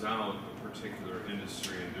close out a particular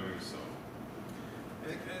industry in doing so.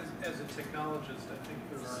 As a technologist, I think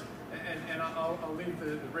there are, and I'll leave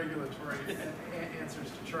the regulatory answers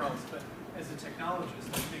to Charles, but as a technologist,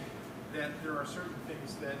 I think that there are certain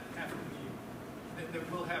things that have to be,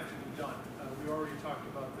 that will have to be done. We already talked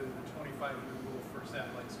about the 25-year rule for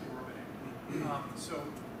satellites deorbiting. So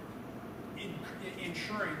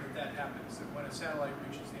ensuring that happens, that when a satellite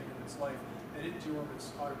reaches the end of its life, that it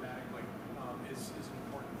deorbits automatically is an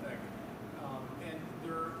important thing. And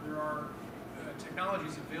there are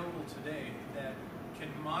technologies available today that can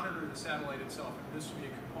monitor the satellite itself, and this would be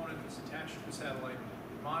a component that's attached to the satellite.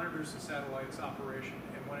 It monitors the satellite's operation,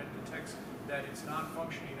 and when it detects that it's not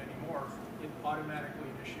functioning anymore, it automatically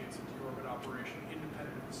initiates a deorbit operation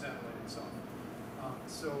independent of the satellite itself.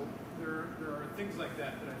 So there are things like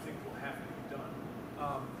that I think will have to be done.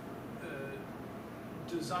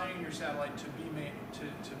 Designing your satellite to be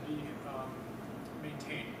maintained,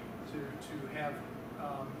 to have,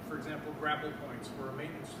 for example, grapple points where a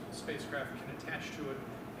maintenance spacecraft can attach to it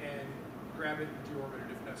and grab it and deorbit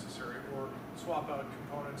it if necessary, or swap out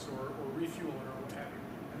components or refuel it or what have you.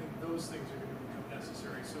 I think those things are going to become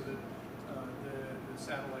necessary so that the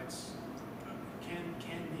satellites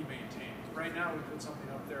can be maintained. Right now we put something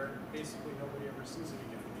up there and basically nobody ever sees it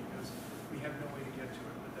again because we have no way to get to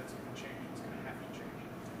it, but that's going to change. It's going to have to change.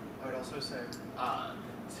 I would also say,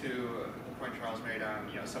 to the point Charles made on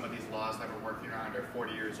some of these laws that we're working on are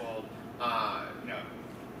 40 years old.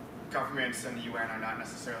 Governments and the UN are not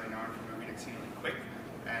necessarily known for moving exceedingly quick,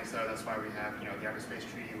 and so that's why we have the aerospace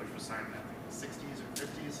treaty, which was signed in I think the 60s or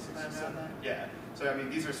 50s. Yeah. So I mean,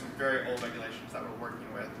 these are some very old regulations that we're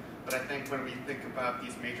working with. But I think when we think about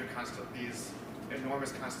these these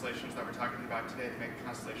enormous constellations that we're talking about today, the mega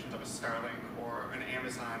constellations of a Starlink or an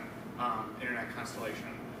Amazon internet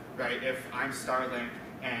constellation, right? If I'm Starlink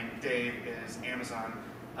and Dave is Amazon,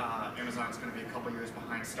 Amazon's going to be a couple years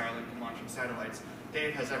behind Starlink in launching satellites.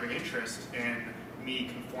 Dave has every interest in me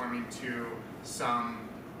conforming to some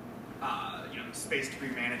space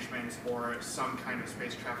debris management or some kind of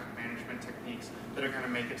space traffic management techniques that are going to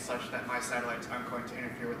make it such that my satellites aren't going to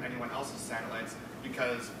interfere with anyone else's satellites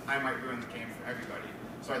because I might ruin the game for everybody.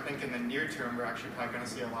 So I think in the near term, we're actually probably going to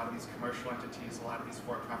see a lot of these commercial entities, a lot of these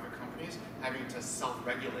for-profit companies having to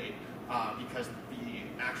self-regulate because the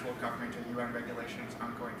actual government or UN regulations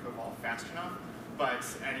aren't going to evolve fast enough. but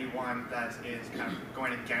anyone that is kind of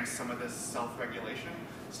going against some of this self-regulation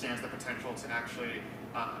stands the potential to actually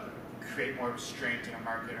create more restraint in a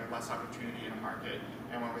market or less opportunity in a market.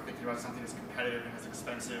 And when we're thinking about something as competitive and as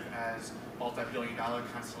expensive as multi-billion-dollar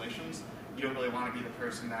constellations, you don't really want to be the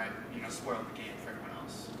person that spoiled the game for everyone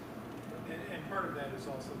else. And part of that is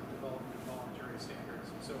also the development of voluntary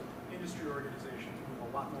standards. So industry organizations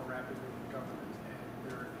move a lot more rapidly than government,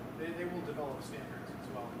 and they will develop standards as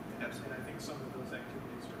well. And I think some of those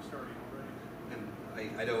activities are starting already.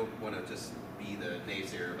 And I don't want to just be the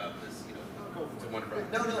naysayer about this, it's a wonderful.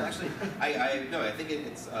 No, actually, I think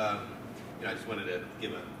it's. I just wanted to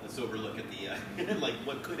give a sober look at the like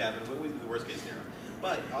what could happen, what would be the worst case scenario.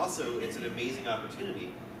 But also, it's an amazing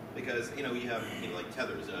opportunity because you have like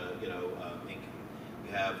tethers, Inc.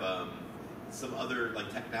 You have some other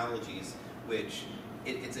like technologies which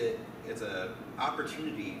it's a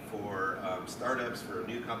opportunity for startups, for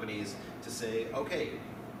new companies to say, okay,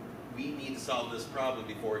 we need to solve this problem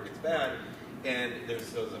before it gets bad. And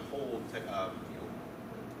there's a whole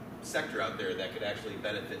sector out there that could actually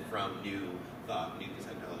benefit from new thought, new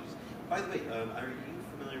technologies. By the way, are you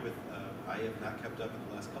familiar with, I have not kept up in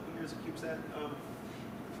the last couple of years of CubeSat.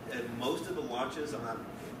 At most of the launches, I'm not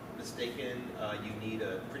mistaken, you need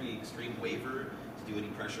a pretty extreme waiver to do any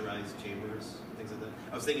pressurized chambers, things like that.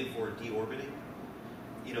 I was thinking for deorbiting,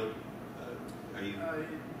 are you?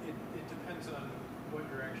 It depends on what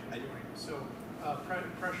you're actually doing. So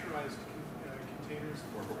pressurized containers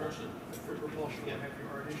For propulsion. For propulsion, Yeah. what have you,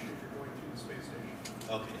 are an issue if you're going to the space station.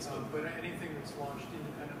 Okay, so But anything that's launched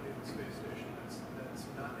independently of the space station, that's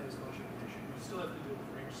not as much of an issue. You still have to deal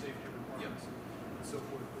with range safety requirements and so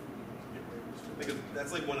forth. But you can get waivers to because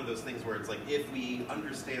that's like one of those things where it's like if we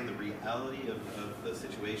understand the reality of the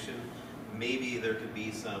situation, maybe there could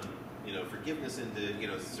be some forgiveness into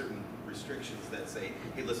certain restrictions that say,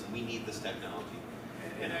 hey, listen, we need this technology.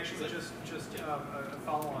 And actually, just a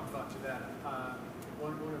follow-on thought to that.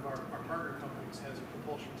 One of our partner companies has a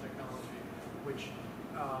propulsion technology, which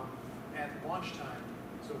at launch time,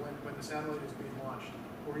 so when the satellite is being launched,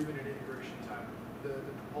 or even at integration time, the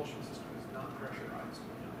propulsion system is not pressurized.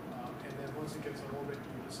 And then once it gets in orbit,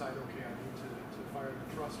 you decide, okay, I need to fire the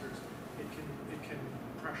thrusters. It can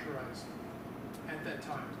pressurize at that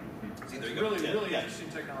time. See, It's there you go. really interesting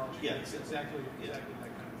technology. Yeah. It's exactly that kind of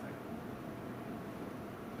thing.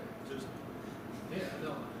 Yeah,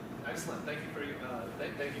 no, excellent. Thank you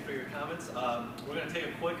for your comments. We're going to take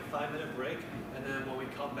a quick 5-minute break, and then when we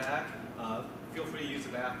come back, feel free to use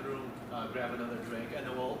the bathroom, grab another drink, and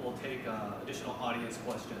then we'll take additional audience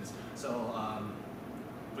questions. So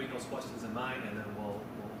bring those questions in mind, and then we'll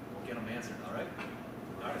get them answered. All right.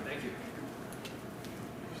 All right. Thank you.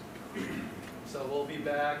 So we'll be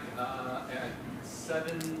back at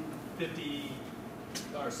 7:50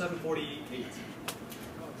 or 7:48.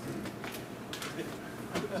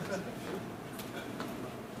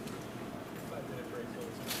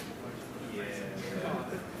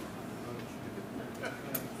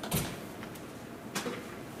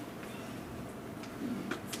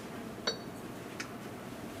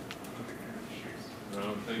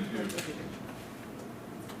 No, thank you.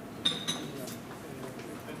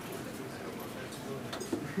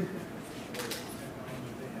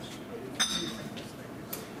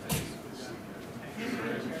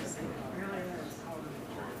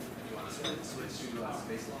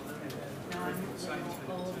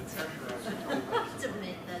 To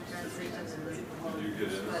make that transition. You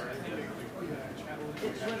get it?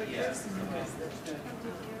 What occurs to me is that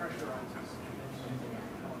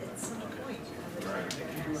at some point, there has to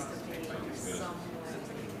be some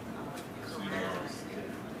way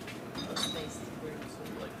space to bring to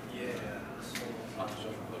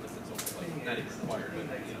not even required,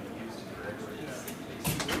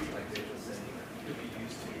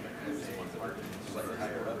 but slightly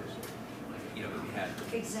higher up. We had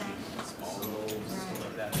exactly. small stuff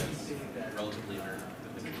like that's relatively under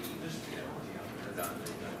the down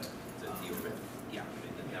to deorbit. Yeah,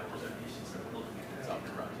 and now we're there. Soft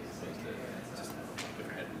project as opposed to just put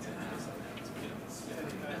your head in the sand.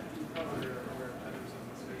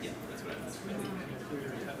 Yeah, that's what I was really.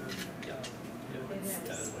 Yeah. It is.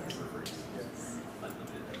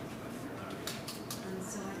 Unlimited. And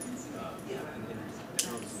so I can see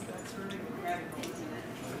that's really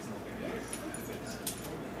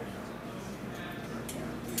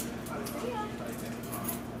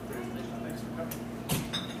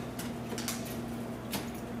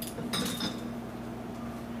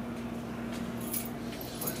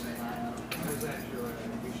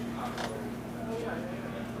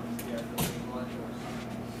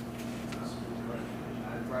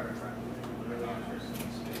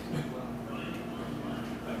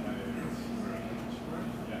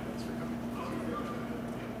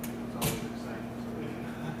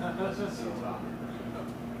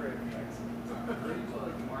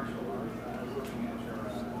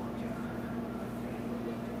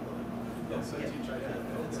else I teach, I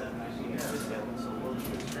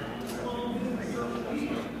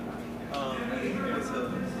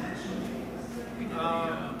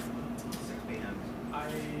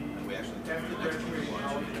do. We actually after graduating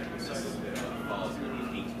college, I decided falls in the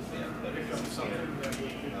 18th band, but to become something that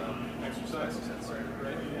would exercise,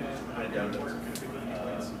 right? And down to work at big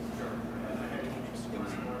places. And I had an interest in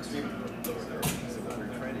more. extremely lower there. So what we're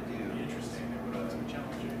trying to do Interesting, it would also be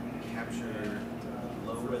challenging. capture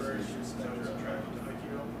low resolution spectra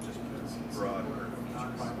Just because it's broad order of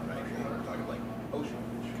non-violent, right? We're talking like ocean,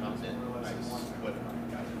 continent, ice, whatever.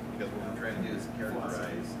 Because what we're trying to do is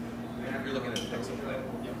characterize. If you're looking at an exoplanet,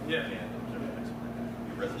 Yeah.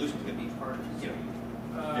 your resolution is going to be, very,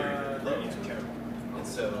 very low. And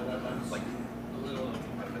so, like,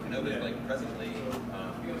 I've noted, like, presently,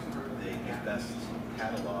 the best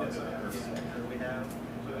catalog of Earth spectra we have,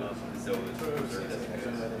 so it's observed as an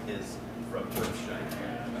exoplanet, is from Earth shine,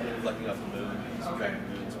 reflecting off the moon, subtracting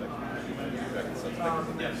moon spectrum, subtracting sun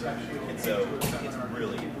spectrum. Yes, actually. And so, it's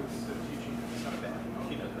really not bad,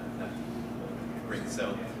 not great.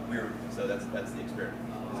 So, that's the experiment,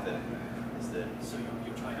 is that So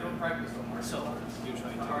you're trying to practice the martial arts. You're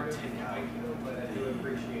trying to take out But I do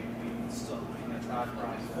appreciate being so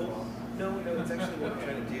no, it's actually what we're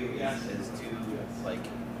trying to do is to, like,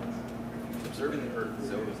 observing the Earth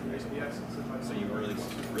zones and exoplanets. So you really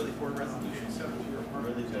poor resolution,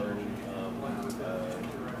 really low,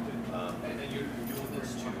 and then you're doing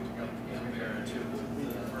this to compare to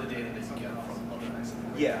the data that you get from other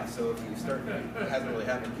exoplanets. yeah, so if you start, it hasn't really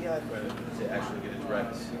happened yet, but to actually get a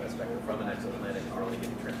direct spectrum from an exoplanet, you're only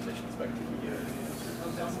getting transmission spectrum.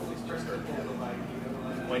 That's what we just started to do.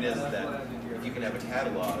 The point is that if you can have a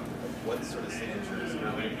catalog of what sort of signatures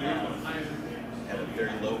you're going to have at a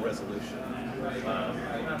very low resolution,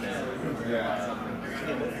 then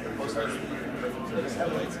most of the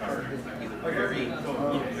satellites are either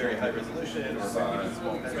very high resolution or very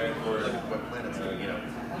small. Or like what planets are, you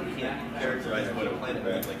can't characterize what a planet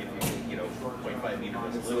is like if you 0.5 meter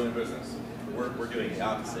resolution. We're doing the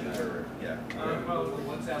opposite.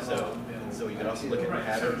 So you can also look at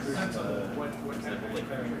patterns. For example, like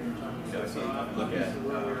so you can look at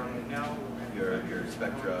your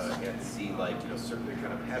spectra and see like certain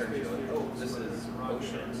kind of patterns. You're like, oh, this is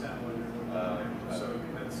ocean.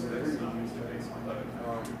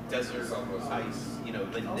 Desert, ice.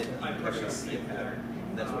 Then you actually see a pattern.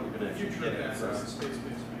 And that's what you're going to get at from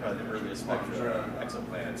probably the earliest spectra of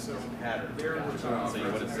exoplanets is a pattern. So you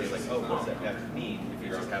wouldn't say like, oh, what does that pattern mean if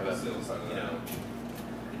you just have a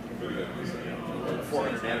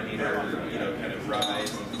 400 nanometer, kind of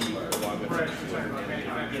rise and peak along with 200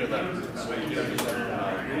 nanometer,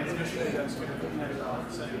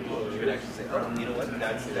 you could actually say, oh, you know what,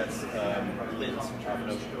 that's lint off an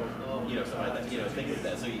ocean, something like that, things like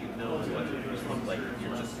that, so you can know what it looks like if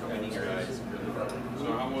you're just shining your eyes. So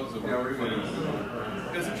how was it?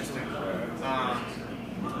 It was interesting.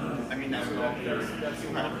 I mean, there's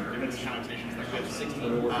different connotations that go to 16. I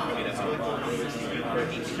mean, that's really cool.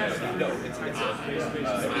 No, it's a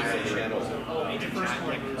channel.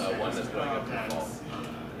 One that's going up to the fall.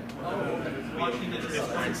 Watching it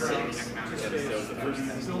It's 6. And so the first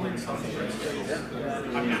building something.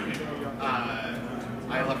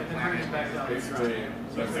 I love planet.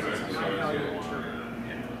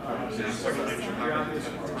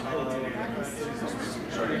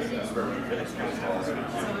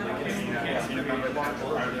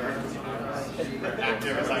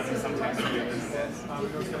 Active as I can sometimes be.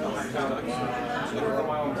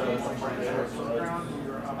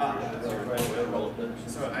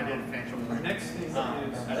 So I did financial planning. Next thing is I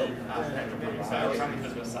did financial planning side. I was on the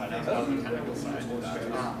business side. I was on the technical side.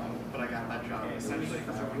 But I got that job essentially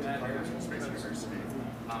because I went to Aerospace University.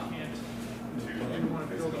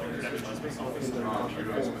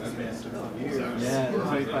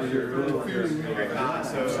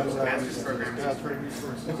 So master's programs, but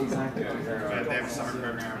they have a summer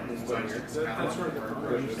program. So that's sort of the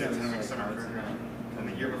progression. Summer program. And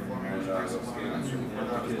the year before me was Barcelona, was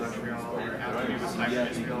Montreal, after me was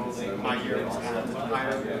high skills, my year was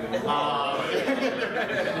Ohio.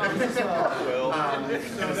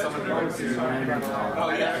 Oh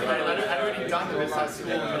yeah, I'd already done the business school,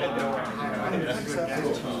 but I didn't know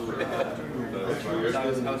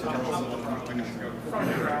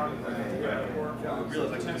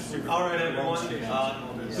All right, everyone.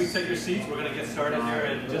 Please take your seats. We're going to get started here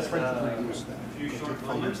in just a few short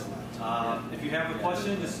moments. If you have a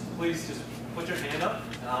question, please just put your hand up,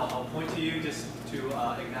 and I'll point to you just to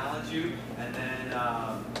acknowledge you. And then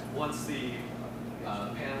once the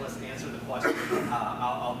panelists answer the question,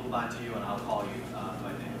 I'll move on to you and I'll call you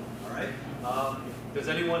by name. All right. Does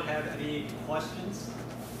anyone have any questions?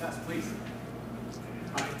 Yes, please.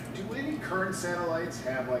 Do any current satellites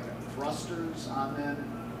have like thrusters on them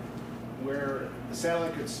where the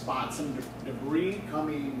satellite could spot some debris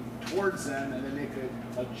coming towards them and then they could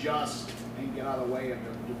adjust and get out of the way of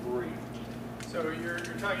the debris? So you're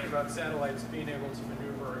talking about satellites being able to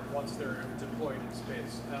maneuver once they're deployed in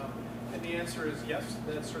space. And the answer is yes,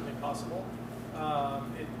 that's certainly possible.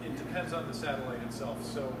 It depends on the satellite itself.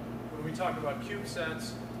 So when we talk about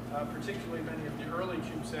CubeSats, particularly many of the early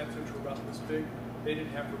CubeSats, which were about this big, they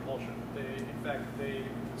didn't have propulsion. In fact, it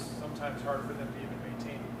was sometimes hard for them to even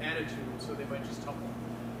maintain attitude, so they might just tumble.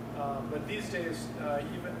 But these days,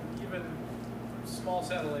 even small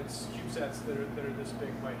satellites, CubeSats that are this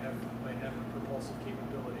big might have a propulsive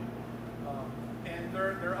capability. And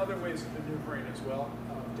there are other ways of maneuvering as well.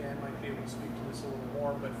 Dan might be able to speak to this a little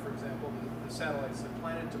more, but for example, the satellites that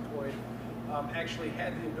Planet deployed actually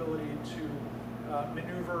had the ability to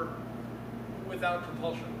maneuver without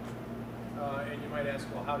propulsion. And you might ask,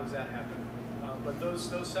 well, how does that happen? But those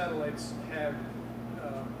satellites had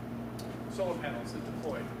solar panels that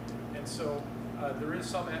deployed. And so there is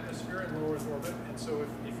some atmosphere in low Earth orbit, and so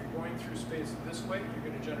if you're going through space this way, you're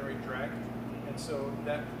going to generate drag, and so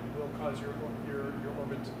that will cause your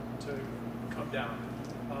orbit to come down.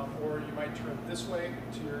 Or you might turn this way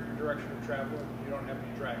to your direction of travel, and you don't have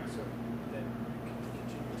any drag, so then you can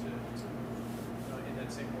continue to move in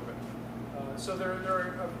that same orbit. So there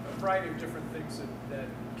are a variety of different things that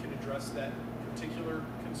can address that particular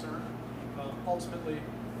concern. Ultimately,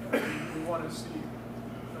 we want to see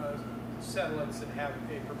satellites that have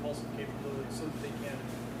a propulsive capability so that they can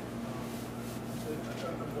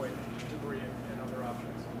avoid debris and other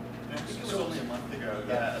objects. And I think it was only a month ago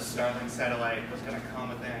that a Starlink satellite was going to come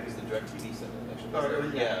within. It was the DirecTV satellite, actually.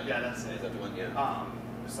 Oh, yeah, that's it. Is that the one? Yeah.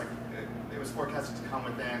 It was like it was forecasted to come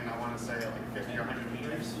within, I want to say, like 50 or 100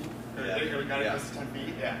 meters. Yeah. It got close to 10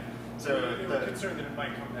 feet. Yeah. So they were concerned that it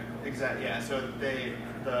might come that close. Exactly. Yeah. So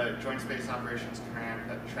the Joint Space Operations Command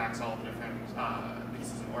that tracks all the different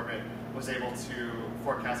pieces in orbit was able to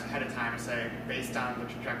forecast ahead of time and say, based on the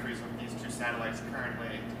trajectories of these two satellites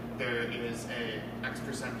currently, there is a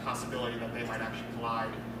X% possibility that they might actually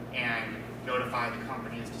collide, and notify the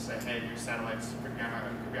companies to say, hey, your satellites could be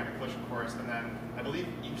on a collision course, and then I believe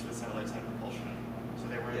each of the satellites had propulsion, so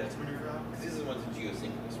they were able to maneuver out. Because these are the ones that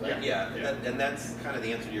geosynchronous, right? Yeah. And that's kind of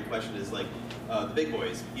the answer to your question is like the big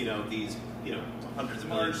boys, these, hundreds of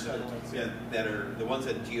millions, satellites, that are the ones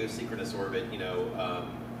at geosynchronous orbit,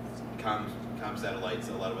 comm satellites,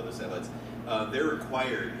 a lot of other satellites. They're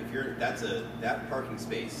required, that parking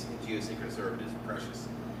space in geosynchronous orbit is precious.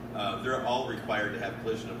 They're all required to have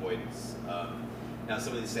collision avoidance. Now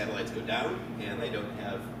some of these satellites go down and they don't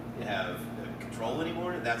have control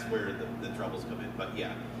anymore, and that's where the troubles come in. But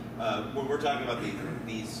yeah, when we're talking about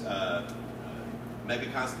these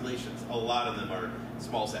mega-constellations, a lot of them are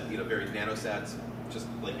small sat, very nanosats, just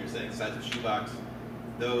like you're saying, the size of a shoebox.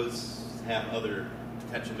 Those have other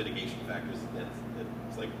potential mitigation factors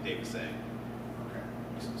that's like Dave was saying. Okay.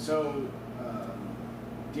 So,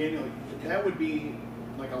 Daniel, that would be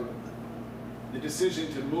like the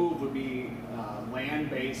decision to move would be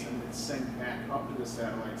land-based and then sent back up to the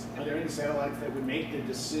satellites. Are there any satellites that would make the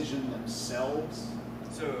decision themselves?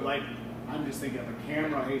 So, Like, I'm just thinking of a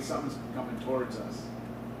camera, hey, something's coming towards us.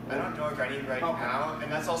 I don't know of any right now,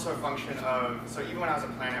 and that's also a function of, so even when I was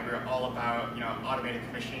at Planet, we were all about, automated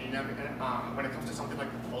commissioning and everything. When it comes to something like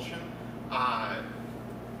propulsion, I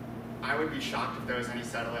would be shocked if there was any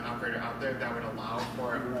satellite operator out there that would allow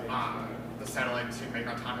for the satellite to make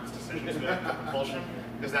autonomous decisions with propulsion,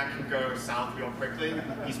 because that can go south real quickly.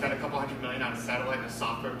 You spend a couple $100 million on a satellite and a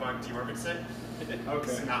software bug deorbits it.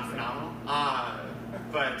 Okay. It's not phenomenal.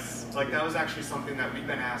 But like that was actually something that we've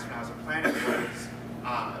been asked when I was at Planet was,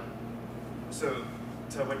 so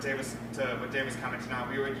to what Dave was commenting on,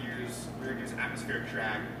 we would use atmospheric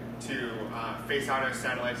drag to phase out our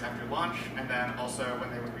satellites after launch, and then also when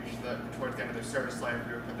they would reach towards the end of their service life,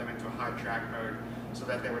 we would put them into a high drag mode so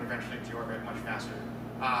that they would eventually deorbit much faster.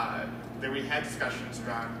 Then we had discussions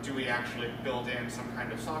around, do we actually build in some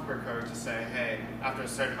kind of software code to say, hey, after a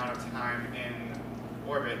certain amount of time in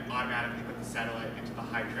orbit, automatically put the satellite into the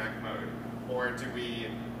high drag mode, or do we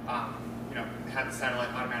have the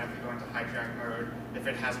satellite automatically go into high drag mode if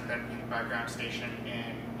it hasn't been pinged by a ground station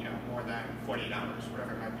in more than 48 hours,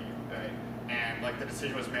 whatever it might be, right? And like the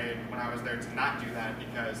decision was made when I was there to not do that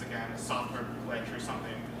because again, a software glitch or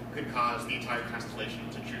something could cause the entire constellation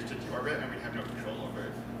to choose to deorbit, and we'd have no control over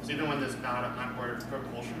it. So even when there's not an onboard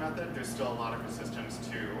propulsion method, there's still a lot of resistance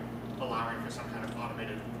to allowing for some kind of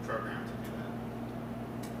automated program to do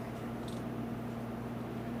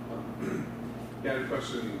that. Yeah, I had a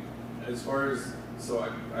question. As far as, so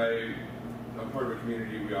I'm part of a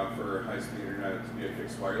community, we offer high-speed internet via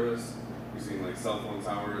fixed wireless, using like cell phone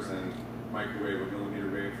towers and microwave or millimeter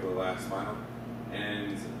wave for the last mile.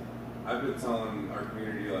 And I've been telling our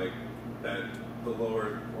community like that the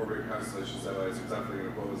lower orbit constellation satellites are definitely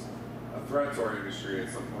going to pose a threat to our industry at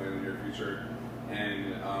some point in the near future.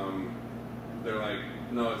 And they're like,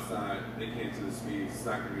 no, it's not. They can't do the speeds. It's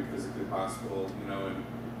not going to be physically possible, you know.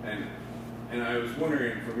 And I was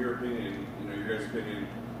wondering, from your opinion, you know, your guys' opinion,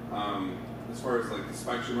 as far as like the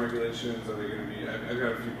spectrum regulations, are they going to be? I've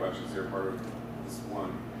got a few questions here, part of this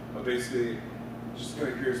one, but basically, just kind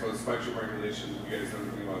of curious about the spectrum regulations. If you guys know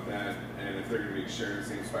anything about that, and if they're going to be sharing the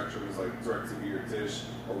same spectrum as like DirecTV or Dish,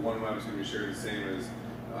 or OneWeb is going to be sharing the same as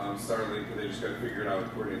Starlink, they just got to figure it out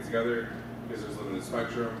and coordinate together because there's limited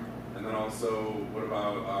spectrum. And then also, what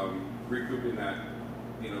about recouping that,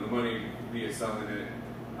 you know, the money via selling it?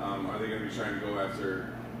 Are they going to be trying to go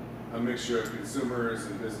after a mixture of consumers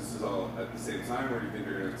and businesses all at the same time, or do you think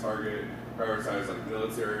they're going to prioritize like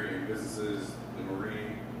military and businesses, the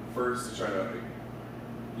Marine first to try to,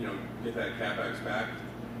 you know, get that CapEx back?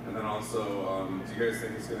 And then also, do you guys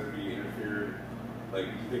think it's going to be interfered? Like,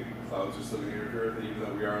 do you think clouds are still going to interfere with it, even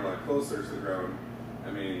though we are a lot closer to the ground? I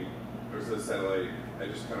mean, versus the satellite, I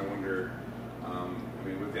just kind of wonder, I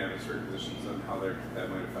mean, with the atmospheric conditions and how that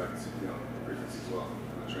might affect, you know, frequency as well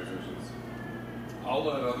and the transmissions. I'll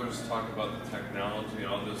let others talk about the technology.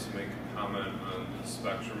 I'll just make a comment on the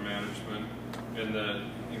spectrum management, and that,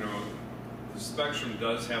 you know, the spectrum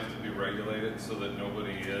does have to be regulated so that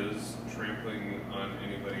nobody is trampling on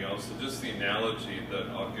anybody else. So just the analogy that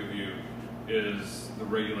I'll give you is the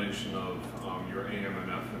regulation of your AM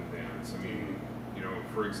and FM bands. I mean, you know,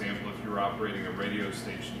 for example, if you're operating a radio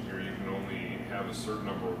station here, you can only have a certain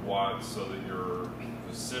number of watts so that your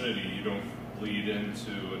vicinity, you don't bleed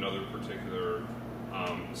into another particular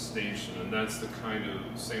station, and that's the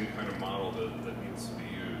same kind of model that needs to be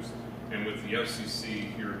used. And with the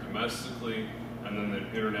FCC here domestically, and then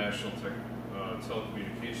the International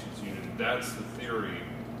Telecommunications Union, that's the theory,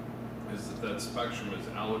 is that spectrum is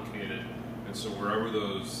allocated, and so wherever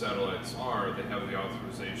those satellites are, they have the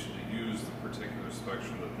authorization to use the particular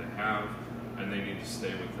spectrum that they have, and they need to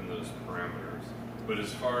stay within those parameters. But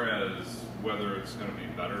as far as whether it's going to be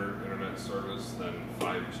better internet service than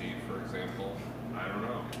 5G, for example, I don't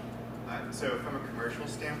know. So from a commercial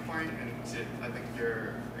standpoint, and I think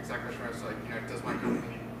your exact question was like, you know, does my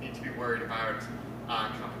company need to be worried about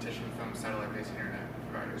competition from satellite-based internet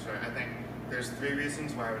providers, right? I think there's 3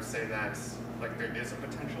 reasons why I would say that like there is a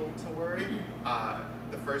potential to worry.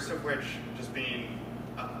 The first of which just being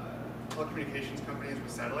telecommunications companies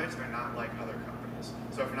with satellites are not like other companies.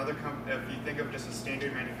 So if if you think of just a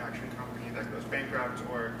standard manufacturing company that goes bankrupt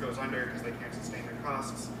or goes under because they can't sustain their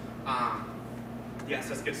costs, the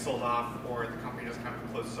assets get sold off, or the company just kind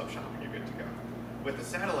of closes up shop and you're good to go. With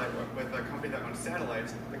a company that owns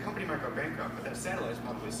satellites, the company might go bankrupt, but that satellite is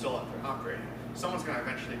probably still up there operating. Someone's going to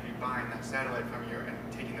eventually be buying that satellite from you and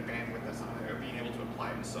taking the bandwidth that's on it, or being able to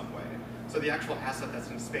apply it in some way. So the actual asset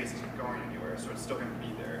that's in space isn't going anywhere, so it's still going to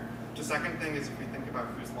be there. The second thing is, if we think about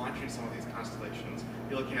who's launching some of these constellations,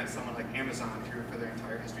 you're looking at someone like Amazon, who for their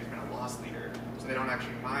entire history has been a loss leader. So they don't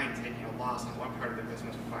actually mind taking a loss on one part of their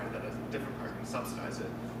business, provided that a different part can subsidize it.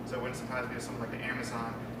 So it wouldn't surprise me if someone like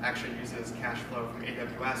Amazon actually uses cash flow from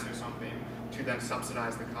AWS or something to then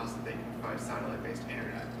subsidize the cost that they can provide satellite-based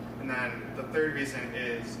internet. And then the third reason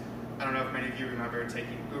is, I don't know if many of you remember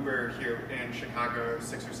taking Uber here in Chicago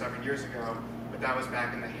 6 or 7 years ago, but that was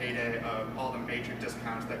back in the heyday of all the major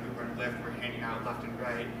discounts that Uber and Lyft were handing out left and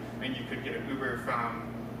right, and you could get an Uber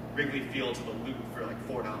from Wrigley Field to the Loop for like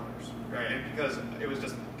 $4, right? And because it was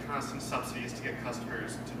just constant subsidies to get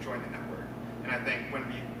customers to join the network. And I think when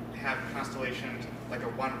we have constellations like a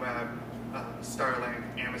OneWeb, Starlink,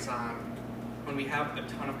 Amazon, when we have a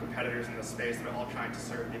ton of competitors in the space that are all trying to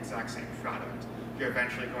serve the exact same product, you're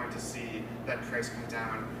eventually going to see that price come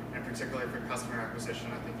down. And particularly for customer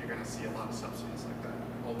acquisition, I think you're going to see a lot of subsidies like that.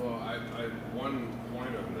 Although one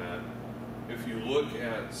point on that, if you look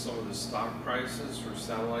at some of the stock prices for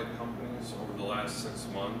satellite companies over the last 6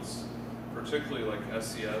 months, particularly like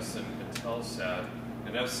SES and Intelsat,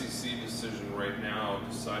 an FCC decision right now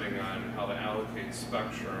deciding on how to allocate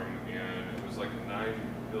spectrum, and it was like a $9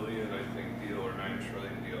 billion, I think, deal, or $9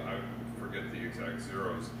 trillion deal. I forget the exact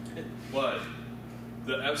zeros. But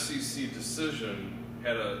the FCC decision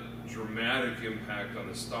had a dramatic impact on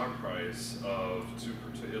the stock price of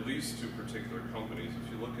at least two particular companies.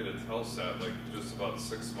 If you look at Intelsat, like just about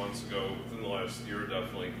 6 months ago, within the last year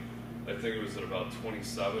definitely, I think it was at about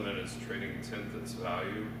 27 and it's trading 10th its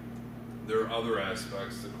value. There are other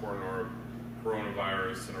aspects, the Coronor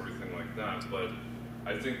coronavirus and everything like that. But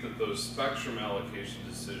I think that those spectrum allocation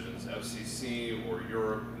decisions, FCC or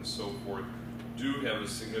Europe and so forth, do have a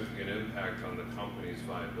significant impact on the company's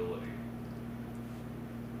viability.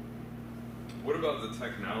 What about the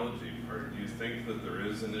technology part? Do you think that there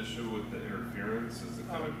is an issue with the interference? Is it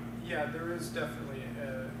kind of... Yeah, there is definitely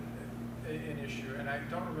an issue, and I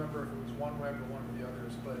don't remember if it was OneWeb or one of the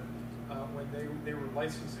others, but when they were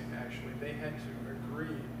licensing, actually, they had to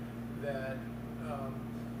agree that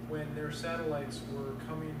when their satellites were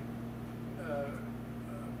coming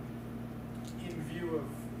in view of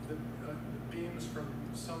the beams from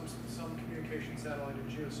some communication satellite in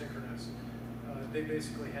geosynchronous, they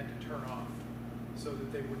basically had to turn off so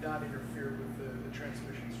that they would not interfere with the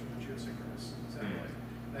transmissions from the geosynchronous satellite.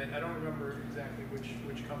 I don't remember exactly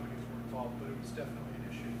which companies were involved, but it was definitely an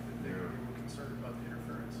issue that they were concerned about the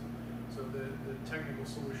interference. So the technical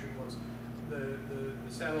solution was the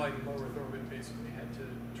satellite in low Earth orbit basically had to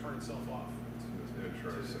turn itself off to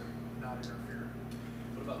not interfere.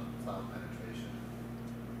 What about cloud penetration?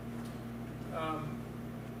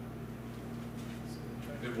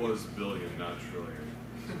 It was billion, not trillion.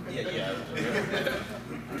 Yeah.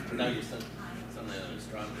 Now you're something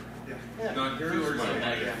stronger. Yeah. Not yours, Now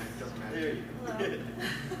my you're- Doesn't matter. There you go.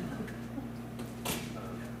 Hello.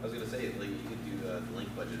 I was going to say, like, you could do the link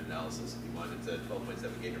budget analysis if you wanted to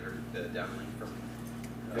 12.7 gigahertz downlink from.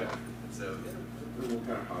 Yeah. So. What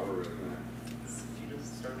kind of power is that? You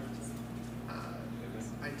just start with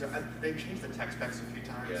They've changed the tech specs a few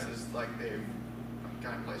times. Yeah. As like they've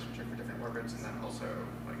gotten licensure for different orbits, and then also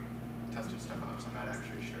like tested stuff out. So I'm not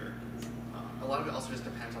actually sure. A lot of it also just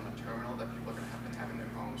depends on the terminal that people are going to have in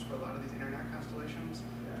their homes for a lot of these internet constellations.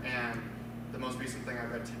 Yeah. And the most recent thing I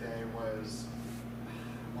read today was,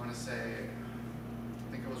 I want to say, I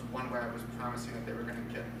think it was OneWeb was promising that they were going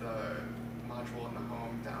to get the module in the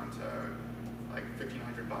home down to like $1,500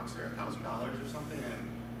 or $1,000 or something, and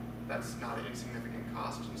that's not an insignificant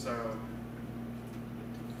cost. And so,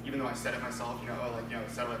 even though I said it myself,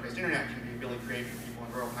 satellite-based internet can be really great for people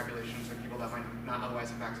in rural populations or people that might not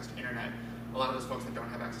otherwise have access to internet. A lot of those folks that don't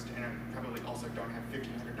have access to internet probably also don't have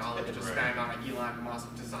 $1,500 to spend on an Elon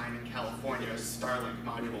Musk design in California Starlink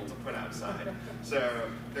module to put outside.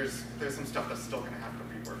 So there's some stuff that's still going to have to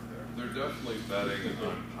be worked there. They're definitely betting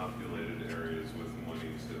on populated areas with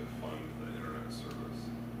money to fund the internet service.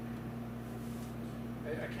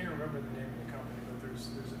 I can't remember the name of the company, but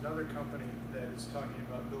there's another company that is talking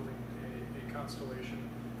about building a constellation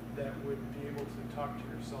that would be able to talk to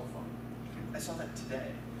your cell phone. I saw that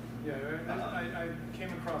today. Yeah, I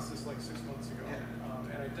came across this like 6 months ago, Yeah.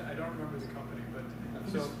 and I don't remember the company, but I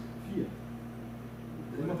think so it's Fear.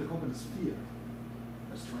 The name of the company is Fear.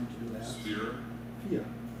 That's trying to do that. Sphere? Fear.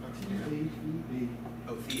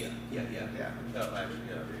 T-A-E-A. Oh, Thea. Yeah. Oh, actually,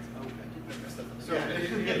 yeah. Oh, I did mess that up. So Yeah.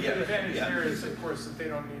 the advantage there is, of course, that they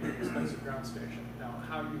don't need an expensive ground station. Now,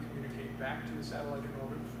 how you communicate back to the satellite in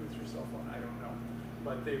orbit with your cell phone, I don't know.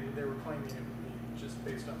 But they were claiming it would be just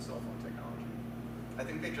based on cell phone technology. I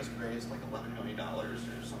think they just raised like $11 million or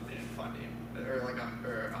something in funding, or like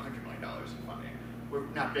 $100 million in funding. We're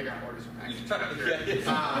not big on orders of magnitude up here.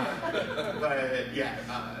 But yeah,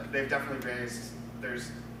 they've definitely raised.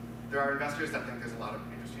 There are investors that think there's a lot of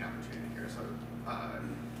interesting opportunity here. So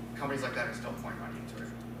companies like that are still pouring money into it.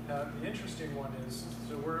 The interesting one is,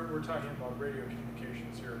 so we're talking about radio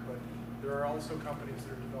communications here, but there are also companies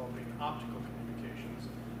that are developing optical communications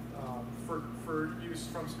for use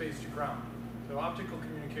from space to ground. So optical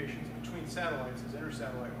communications between satellites as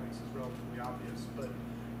intersatellite links is relatively obvious, but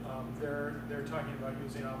they're talking about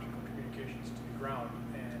using optical communications to the ground,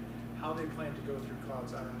 and how they plan to go through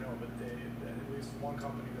clouds, I don't know, but at least one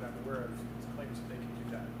company that I'm aware of claims that they can do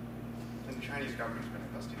that. And the Chinese government's been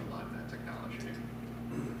investing a lot in that technology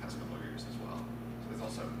in the past couple of years as well. So there's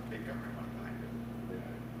also big government money behind it.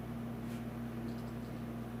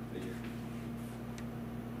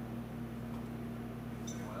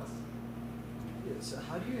 Anyone else? Yeah, so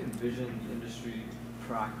how do you envision the industry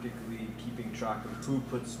practically keeping track of who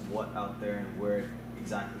puts what out there and where it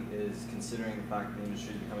exactly is, considering the fact that the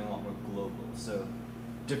industry is becoming a lot more global? So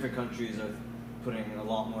different countries are putting a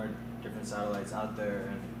lot more different satellites out there,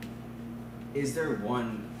 and is there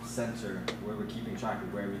one center where we're keeping track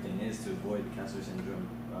of where everything is to avoid the Kessler Syndrome,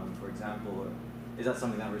 for example, or is that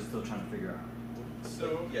something that we're still trying to figure out?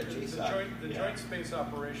 So, yeah, the Joint Space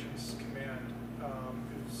Operations Command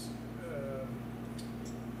is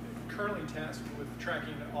currently tasked with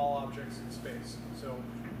tracking all objects in space. So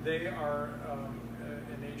they are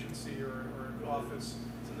an agency or an office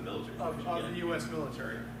it's in the military. of the U.S.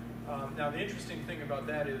 military. Now, the interesting thing about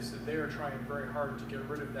that is that they are trying very hard to get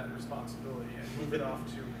rid of that responsibility and move it off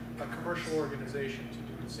to a commercial organization to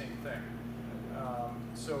do the same thing.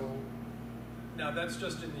 So now that's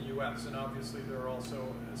just in the U.S., and obviously there are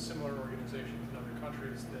also similar organizations in other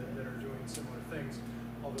countries that are doing similar things,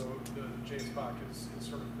 although the JSPOC is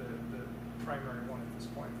sort of the primary one at this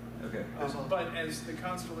point. Okay. But as the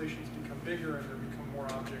constellations become bigger and there become more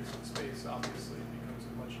objects in space, obviously it becomes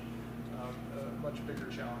a much bigger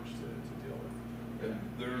challenge to deal with. And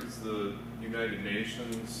there's the United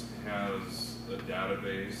Nations has a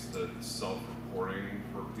database that's self-reporting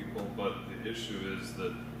for people, but the issue is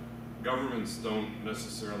that governments don't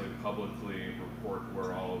necessarily publicly report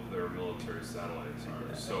where all of their military satellites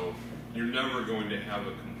are. So you're never going to have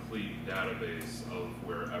a complete database of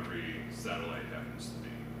where every satellite happens to be.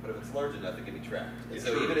 But if it's large enough, it can be tracked. And It's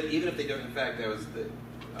so true. even if they don't, in fact, that was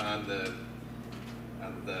on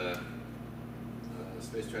the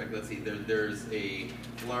space track. Let's see, there's a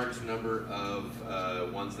large number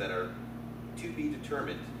of ones that are to be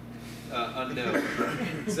determined, unknown.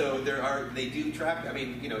 So they do track. I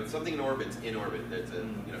mean, something in orbit's in orbit. There's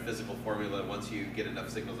a physical formula once you get enough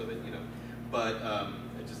signals of it. But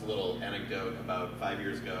just a little anecdote. About 5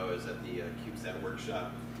 years ago, I was at the CubeSat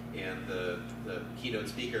workshop, and the keynote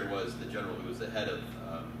speaker was the general who was the head of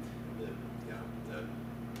the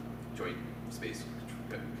Joint Space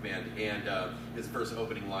Command, and his first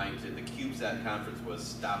opening line to the CubeSat conference was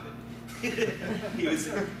 "Stop it."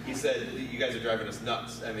 he said, "You guys are driving us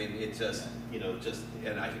nuts." I mean, it just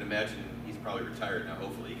and I can imagine he's probably retired now,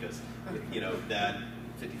 hopefully, because that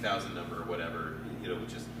 50,000 number or whatever,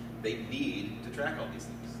 just they need to track all these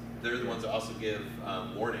things. They're the ones that also give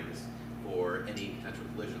warnings for any potential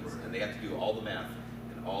collisions, and they have to do all the math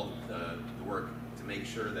and all the work to make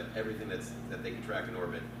sure that everything that they can track in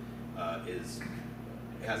orbit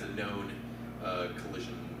has a known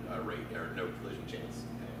collision rate or no collision chance.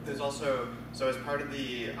 There's also, so as part of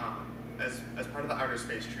the as part of the Outer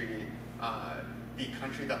Space Treaty, the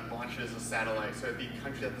country that launches a satellite, so the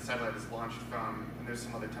country that the satellite is launched from, and there's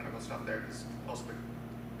some other technical stuff there because also the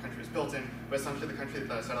country is built in, but essentially the country that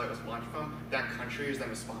the satellite was launched from, that country is then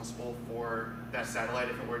responsible for that satellite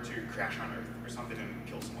if it were to crash on Earth or something and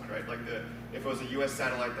kill someone, right? Like if it was a U.S.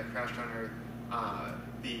 satellite that crashed on Earth,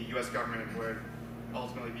 the U.S. government would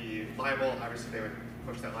ultimately be liable. Obviously, they would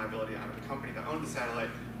push that liability onto the company that owned the satellite,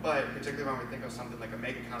 but particularly when we think of something like a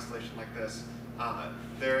mega-constellation like this,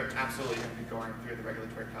 they're absolutely going to be going through the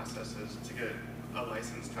regulatory processes to get a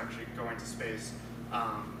license to actually go into space.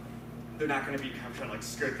 They're not going to be kind of trying to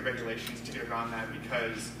skirt the regulations to get around that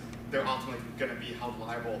because they're ultimately going to be held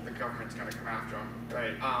liable. The government's going to come after them,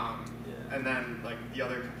 right? And then the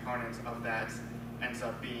other component of that ends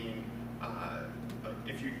up being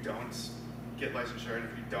if you don't get licensure and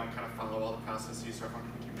if you don't kind of follow all the processes, so everyone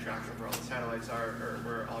can keep track of where all the satellites are or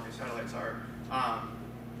where all of your satellites are,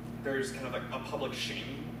 there's kind of a public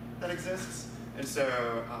shame that exists. And so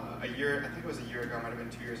I think it was a year ago, might have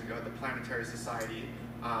been 2 years ago, the Planetary Society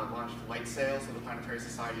launched Light Sail. So the Planetary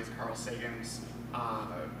Society is Carl Sagan's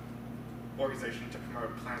organization to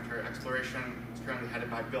promote planetary exploration. It's currently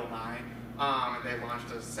headed by Bill Nye. And they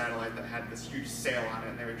launched a satellite that had this huge sail on it,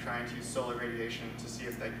 and they were trying to use solar radiation to see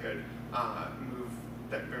if they could move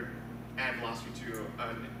that or add velocity to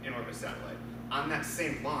an in-orbit satellite. On that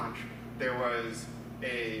same launch, there was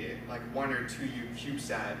a 1 or 2U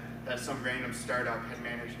CubeSat that some random startup had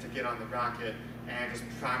managed to get on the rocket and just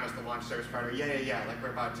promised the launch service provider, yeah, we're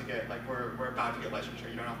about to get licensure,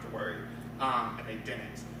 you don't have to worry, and they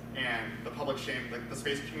didn't. And the public shame, the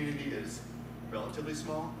space community is relatively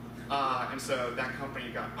small, and so that company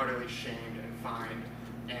got utterly shamed and fined,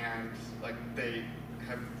 and they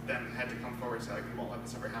have then had to come forward and say we won't let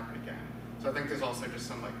this ever happen again. So I think there's also just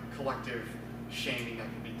some collective shaming that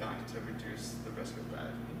can be done to reduce the risk of that.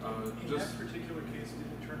 In that particular case, did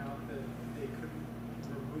it turn out that they couldn't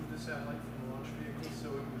remove the satellite from the launch vehicle? So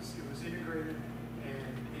it was integrated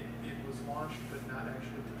and it was launched, but not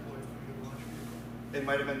actually deployed from the launch vehicle. It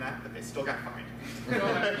might have been that, but they still got fined. But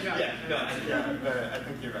I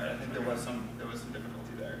think you're right. I think there was some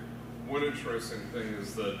difficulty there. One interesting thing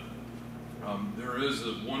is that there is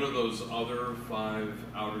one of those other 5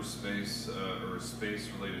 outer space or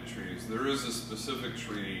space-related treaties. There is a specific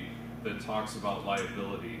treaty that talks about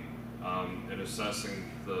liability and assessing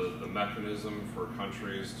the mechanism for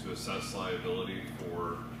countries to assess liability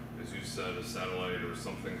for, as you said, a satellite or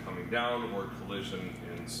something coming down or collision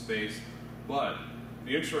in space. But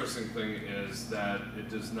the interesting thing is that it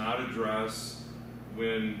does not address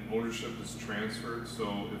when ownership is transferred.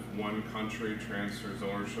 So if one country transfers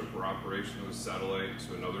ownership or operation of a satellite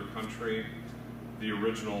to another country, the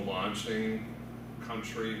original launching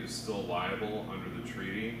country is still liable under the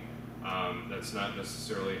treaty. That's not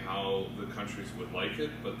necessarily how the countries would like it,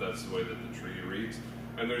 but that's the way that the treaty reads.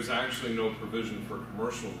 And there's actually no provision for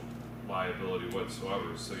commercial liability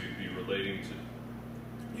whatsoever. So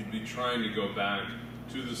you'd be trying to go back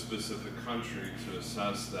to the specific country to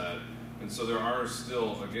assess that. And so there are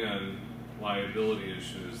still, again, liability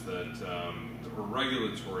issues that, or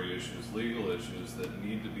regulatory issues, legal issues that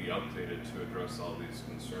need to be updated to address all these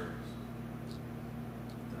concerns.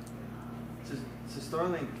 So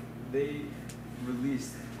Starlink, they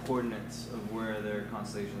released coordinates of where their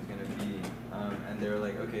constellation is going to be, and they're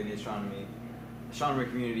like, okay, the astronomer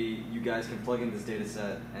community, you guys can plug in this data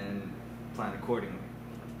set and plan accordingly.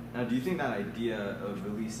 Now, do you think that idea of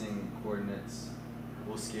releasing coordinates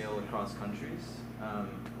will scale across countries?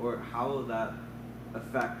 Or how will that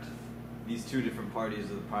affect these two different parties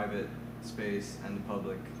of the private space and the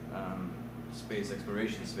public space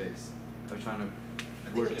exploration space of trying to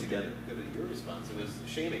work together? Good at your response. It was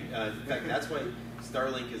shaming. In fact, that's why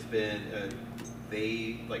Starlink has been,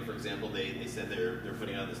 like for example, they said they're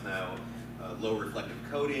putting on this now low reflective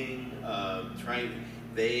coating,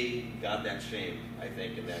 they got that shame, I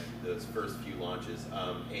think, in those first few launches,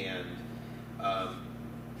 and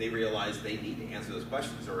they realized they need to answer those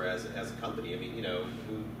questions, or as a company, I mean,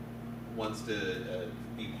 who wants to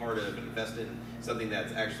be part of and invest in something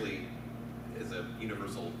that's actually is a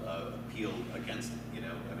universal appeal against it,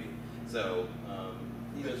 I mean, so,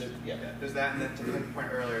 There's that, and then to the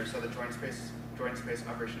point earlier, so the Joint Space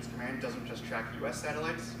Operations Command doesn't just track U.S.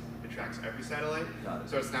 satellites, it tracks every satellite.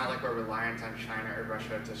 So it's not like we're reliant on China or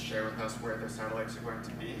Russia to share with us where their satellites are going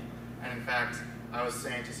to be. And in fact, I was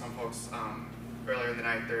saying to some folks earlier in the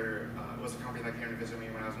night, there was a company that came to visit me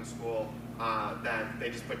when I was in school that they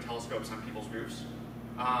just put telescopes on people's roofs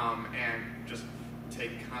and just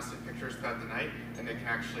take constant pictures throughout the night, and they can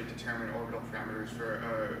actually determine orbital parameters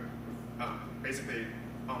for basically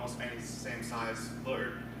almost any same size,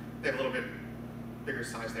 or they have a little bit bigger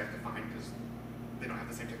size they have to find because they don't have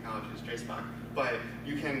the same technology as JSPOC. But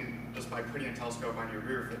you can, just by putting a telescope on your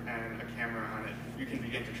roof and a camera on it, you can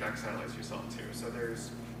begin to track satellites yourself too. So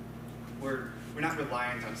we're not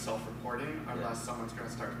reliant on self-reporting unless someone's going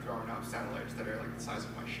to start throwing up satellites that are like the size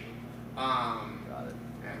of my shoe. Got it.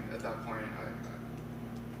 And at that point,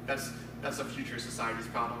 that's a future society's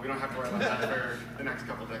problem. We don't have to worry about that for the next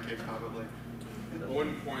couple decades, probably.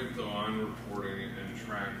 One point, though, on reporting and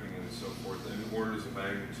tracking and so forth, in orders of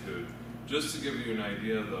magnitude, just to give you an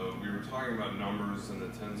idea, though, we were talking about numbers in the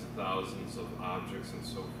tens of thousands of objects and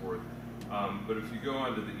so forth. But if you go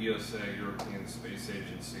onto the ESA, European Space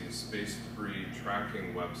Agency's space debris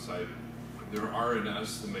tracking website, there are an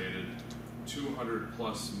estimated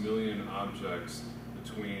 200+ million objects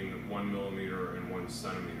between 1 millimeter and 1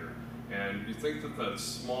 centimeter. And you think that that's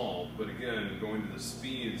small, but again, going to the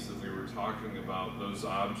speeds that we were talking about, those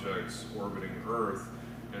objects orbiting Earth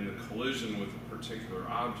and the collision with a particular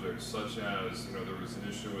object, such as, there was an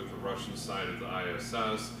issue with the Russian side of the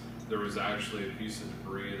ISS, there was actually a piece of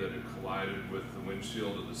debris that had collided with the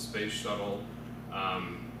windshield of the space shuttle.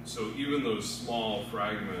 So even those small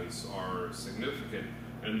fragments are significant,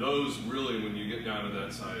 and those really, when you get down to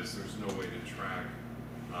that size, there's no way to track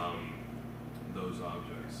those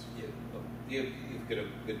objects. You've got a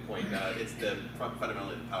good point. It's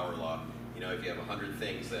fundamentally the power law. If you have 100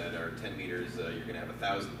 things that are 10 meters, you're going to have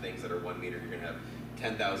 1,000 things that are 1 meter. You're going to have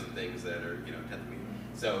 10,000 things that are 10th meter.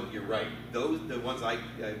 So you're right. The ones I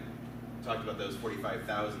talked about, those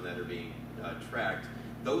 45,000 that are being tracked,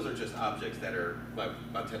 those are just objects that are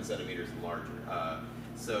about 10 centimeters and larger.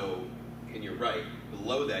 And you're right.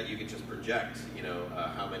 Below that, you can just project,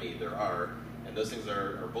 how many there are. And those things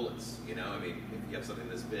are bullets, I mean, if you have something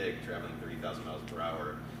this big traveling 30,000 miles per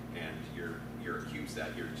hour and you're a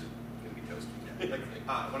CubeSat, you're just going to be toasted.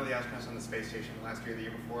 One of the astronauts on the space station last year, the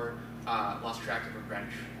year before, lost track of a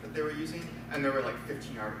wrench that they were using, and there were like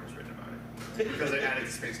 15 articles written about it because it added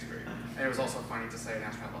to space debris. And it was also funny to say an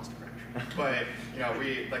astronaut lost a wrench.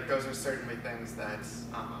 But those are certainly things that,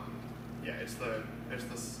 it's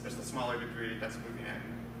the smaller debris that's moving at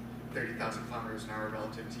 30,000 kilometers an hour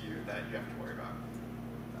relative to you that you have to worry about.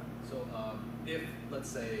 So if, let's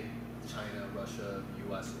say, China, Russia,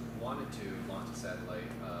 US wanted to launch a satellite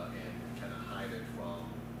and kind of hide it from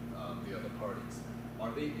the other parties,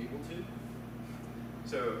 are they able to?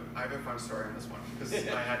 So I have a fun story on this one, because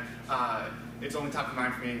it's only top of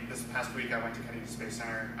mind for me. This past week I went to Kennedy Space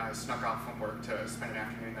Center. I snuck off from work to spend an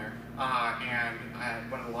afternoon there. And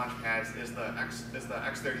one of the launch pads is the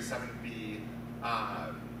X-37B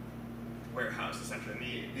warehouse,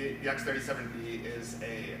 essentially. The X-37B is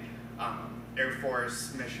a Air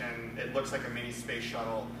Force mission. It looks like a mini space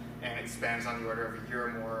shuttle, and it spans on the order of a year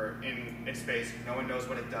or more in space. No one knows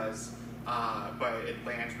what it does, but it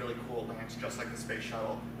lands really cool. It lands just like the space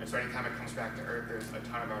shuttle, and so anytime it comes back to Earth, there's a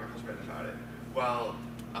ton of articles written about it. Well,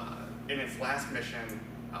 in its last mission,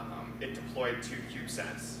 it deployed 2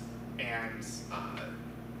 CubeSats, and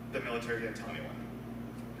the military didn't tell anyone.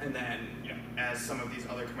 And then, as some of these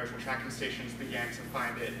other commercial tracking stations began to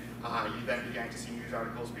find it, you then began to see news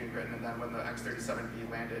articles being written. And then when the X-37B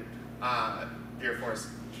landed, the Air Force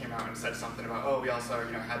came out and said something about, oh, we also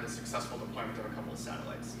had the successful deployment of a couple of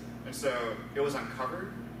satellites. And so it was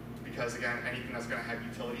uncovered because, again, anything that's going to have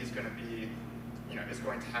utility is going to be, is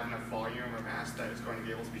going to have enough volume or mass that it's going to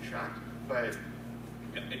be able to be tracked. But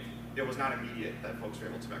it was not immediate that folks were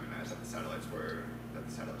able to recognize that the satellites were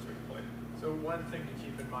deployed. So one thing to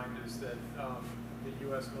keep in mind is that the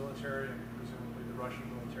U.S. military and presumably the Russian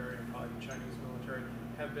military and probably the Chinese military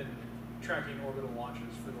have been tracking orbital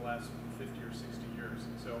launches for the last 50 or 60 years.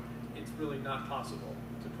 And so it's really not possible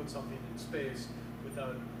to put something in space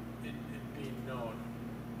without it being known.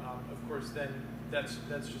 Of course, then that's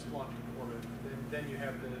just launching to orbit. Then you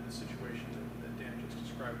have the situation that Dan just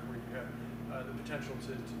described, where you have the potential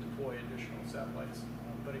to deploy additional satellites.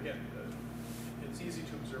 But again, it's easy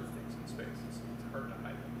to observe things in space. It's hard to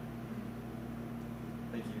hide them.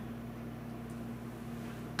 Thank you.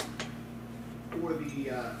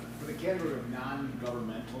 For the category of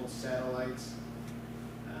non-governmental satellites,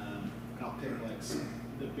 I'll pick like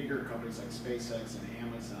the bigger companies like SpaceX and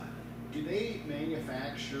Amazon. Do they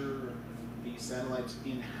manufacture these satellites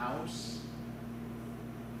in-house?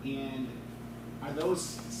 And are those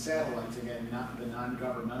satellites, again, not the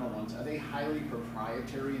non-governmental ones, are they highly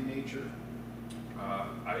proprietary in nature?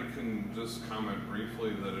 I can just comment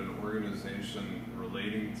briefly that an organization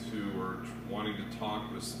relating to or wanting to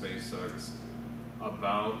talk with SpaceX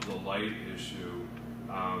about the light issue,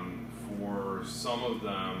 for some of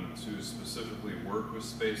them to specifically work with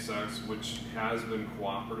SpaceX, which has been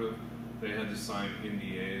cooperative. They had to sign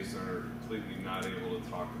NDAs and are completely not able to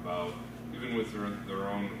talk about, even with their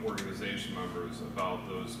own organization members, about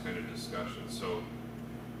those kind of discussions. So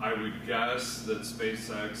I would guess that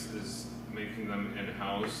SpaceX is making them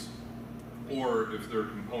in-house, or if they're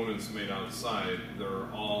components made outside, they're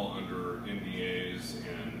all under NDAs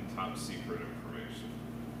and top secret information,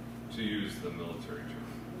 to use the military term.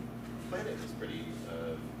 Planet is pretty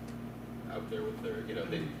out there with their,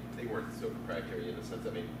 they weren't so proprietary in a sense.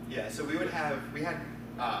 I mean, yeah. So we had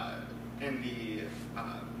in the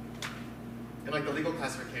in like the legal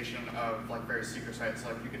classification of like various secrets, right? So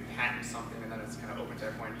like you can patent something, and then it's kind of open to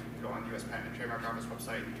everyone. You can go on the U.S. Patent and Trademark Office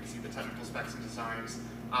website. You can see the technical specs and designs.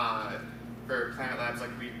 For Planet Labs,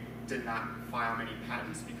 like we did not file many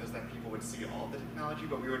patents because then people would see all of the technology,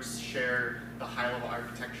 but we would share the high-level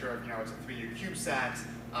architecture of, it's a 3U CubeSat.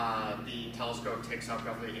 The telescope takes up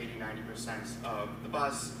roughly 80–90% of the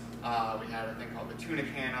bus. We had a thing called the tuna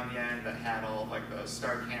can on the end that had all of like the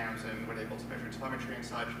star cams and was able to measure telemetry and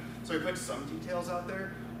such. So we put some details out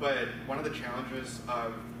there, but one of the challenges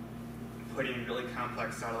of putting really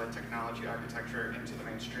complex satellite technology architecture into the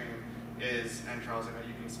mainstream is, and Charles, I know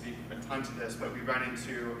you can speak a ton to this, but we run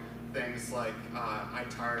into things like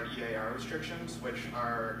ITAR and EAR restrictions, which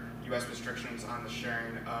are US restrictions on the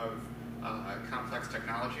sharing of complex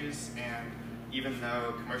technologies. And even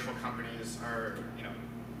though commercial companies are,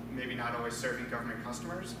 maybe not always serving government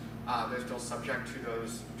customers, they're still subject to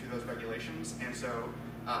those regulations. And so,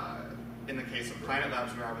 in the case of Planet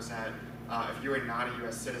Labs, where I was at, if you were not a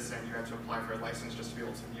U.S. citizen, you had to apply for a license just to be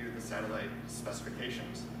able to view the satellite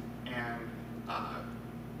specifications. And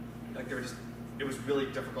it was really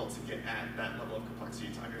difficult to get at that level of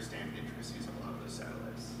complexity to understand the intricacies of a lot of those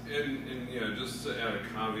satellites. And just to add a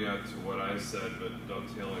caveat to what I said, but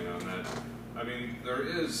dovetailing on that, I mean, there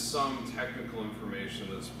is some technical information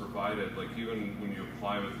that's provided, like even when you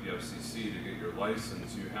apply with the FCC to get your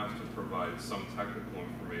license, you have to provide some technical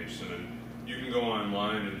information, and you can go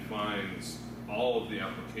online and find all of the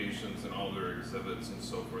applications and all their exhibits and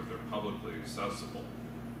so forth. They're publicly accessible.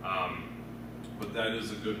 But that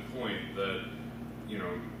is a good point that,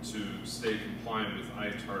 to stay compliant with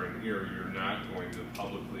ITAR and EAR, you're not going to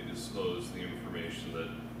publicly disclose the information that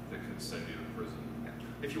could send you to prison.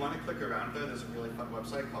 If you want to click around there, there's a really fun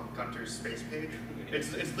website called Gunter's Space Page.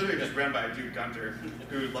 It's literally just run by a dude, Gunter,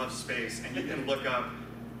 who loves space, and you can look up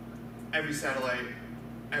every satellite,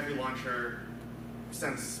 every launcher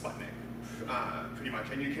since Sputnik, pretty much,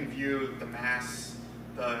 and you can view the mass,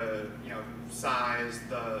 the size,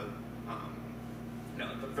 the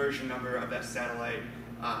version number of that satellite.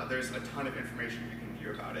 There's a ton of information you can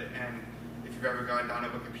view about it, and if you've ever gone down a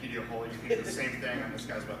Wikipedia hole, you can do the same thing on this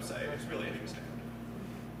guy's website. It's really interesting.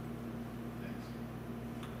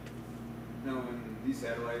 Now, when these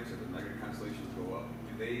satellites or the mega constellations go up,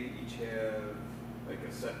 do they each have like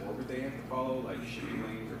a set orbit they have to follow, like shipping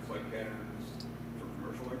lanes or flight patterns for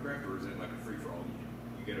commercial aircraft, or is it like a free for all?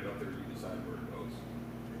 You get it up there, you decide where it goes.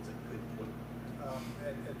 It's a good point.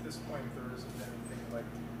 At this point, there isn't anything like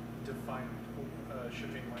defined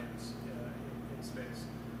shipping lanes in space.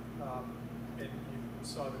 And you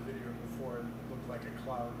saw the video before, it looked like a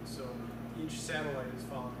cloud. So each satellite is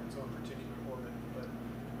following its own particular orbit, but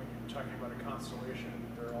when you're talking about a constellation,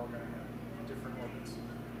 they're all going to have different orbits.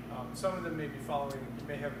 Some of them may be following, you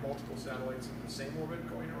may have multiple satellites in the same orbit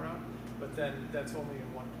going around, but then that's only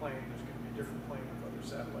in one plane. There's going to be a different plane with other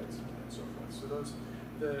satellites and so forth. So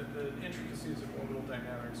the intricacies of orbital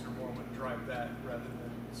dynamics are more what drive that rather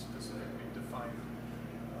than specifically defined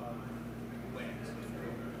lanes.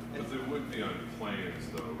 But they would be on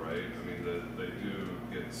planes though, right? I mean, they do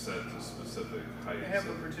get set to specific heights. They have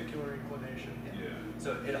a particular inclination. Yeah.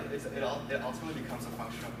 So it ultimately becomes a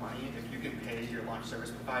function of money. If you can pay your launch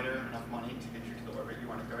service provider enough money to get you to the orbit you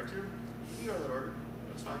want to go to, you can go to that orbit.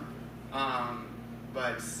 That's fine.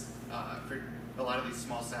 But for a lot of these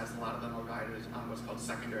small sats, a lot of them are guided on what's called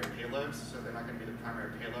secondary payloads, so they're not going to be the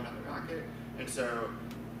primary payload on the rocket. And so,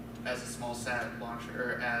 as a small sat launcher,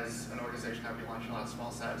 or as an organization that would be launching a lot of small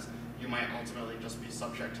sats, you might ultimately just be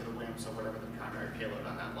subject to the whims of whatever the primary payload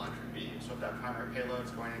on that launch would be. So if that primary payload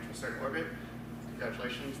is going into a certain orbit,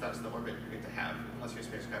 congratulations, that's the orbit you get to have, unless your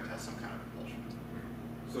spacecraft has some kind of propulsion.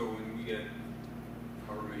 So when we get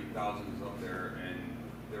however many thousands up there and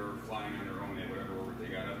they're flying on their own at whatever orbit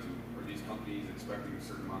they got up to, are these companies expecting a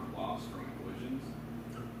certain amount of loss from collisions?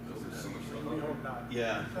 Because there's so much stuff We out hope there. not.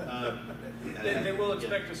 Yeah. They will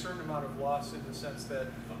expect a certain amount of loss in the sense that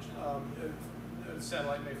a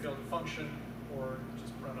satellite may fail to function or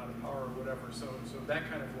just run out of power or whatever. So that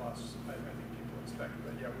kind of loss, I think people expect.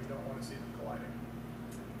 But yeah, we don't want to see them colliding.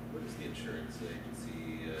 What is the insurance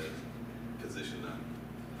agency position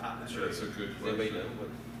on That's a good Does anybody question. know what?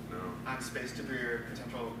 No. On space debris or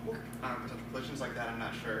potential collisions like that, I'm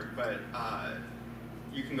not sure, but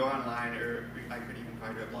you can go online, or I could even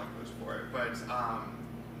probably do a blog post for it. But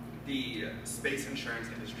the space insurance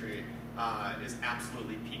industry is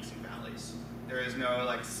absolutely peaks and valleys. There is no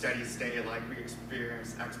like steady state like we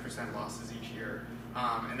experience X% losses each year,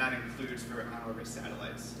 and that includes for on-orbit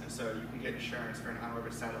satellites. And so you can get insurance for an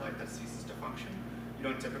on-orbit satellite that ceases to function. You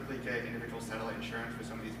don't typically get individual satellite insurance for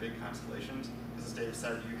some of these big constellations, because as Dave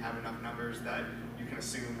said, you have enough numbers that you can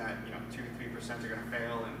assume that 2 to 3% are going to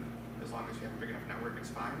fail, and as long as you have a big enough network, it's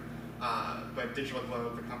fine. But Digital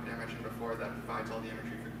Globe, the company I mentioned before that provides all the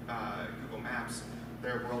imagery for Google Maps,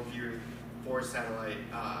 their Worldview 4 satellite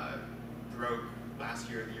broke last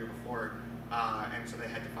year or the year before, and so they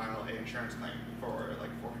had to file an insurance claim for like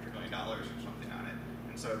 $400 million or something on it.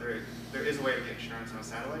 And so there is a way to get insurance on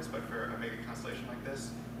satellites, but for a mega constellation like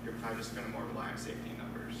this, you're probably just going to more rely on safety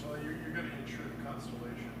numbers. Well, you're going to insure the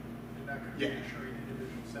constellation. You're not going to be insuring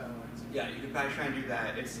individual satellites. Yeah, you could probably try and do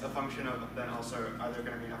that. It's a function of then also, are there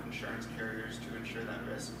going to be enough insurance carriers to insure that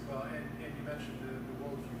risk? Well, and you mentioned the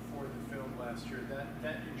Worldview 4 that failed last year.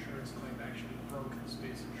 That insurance claim actually broke the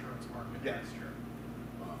space insurance market last year.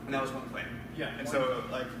 And that was one claim. Yeah. And so,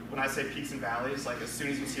 like, when I say peaks and valleys, like, as soon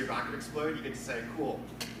as you see a rocket explode, you get to say, cool,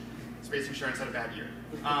 space insurance had a bad year.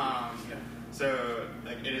 So,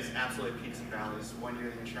 like, it is absolutely peaks and valleys. One year,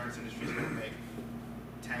 the insurance industry is going to make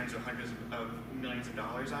tens or hundreds of millions of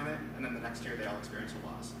dollars on it, and then the next year, they all experience a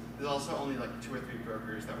loss. There's also only, like, 2 or 3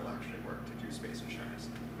 brokers that will actually work to do space insurance.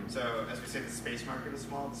 So, as we say, the space market is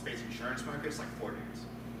small, the space insurance market is like 4 dudes.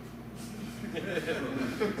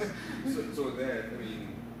 So with that, I mean,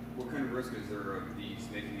 what kind of risk is there of these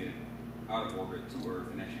making it out of orbit to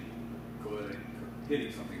Earth and actually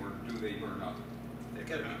hitting something, or do they burn up? It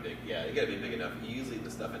gotta be big. Yeah, it gotta be big enough. Usually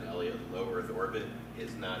the stuff in LEO, low Earth orbit,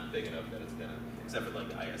 is not big enough that it's gonna, except for like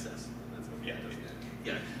the ISS. That's what Yeah.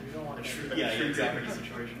 Yeah. You don't want A that. true, Yeah, true yeah, gravity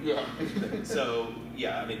situation. Yeah. So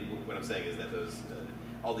yeah, I mean, what I'm saying is that those,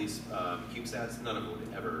 all these CubeSats, none of them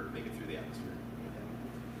would ever make it through the atmosphere.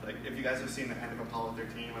 Like, if you guys have seen the end of Apollo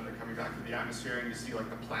 13 when they're coming back through the atmosphere and you see like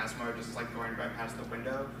the plasma just like going right past the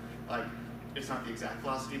window, like it's not the exact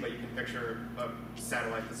velocity, but you can picture a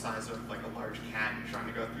satellite the size of like a large cat trying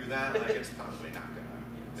to go through that. Like, it's probably not gonna.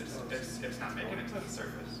 It's not making it to the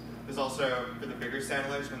surface. There's also, for the bigger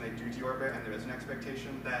satellites, when they do deorbit and there is an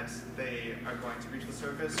expectation that they are going to reach the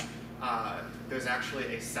surface, there's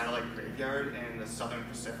actually a satellite graveyard in the southern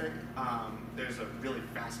Pacific. There's a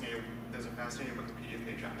fascinating Wikipedia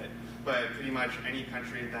page on it. But pretty much any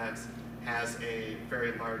country that has a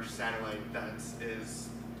very large satellite that is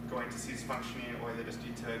going to cease functioning or they just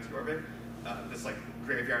need to deorbit, this like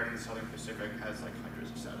graveyard in the southern Pacific has like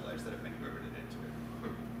hundreds of satellites that have been orbited into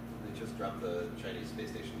it. They just dropped the Chinese space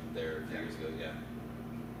station there a few years ago, yeah.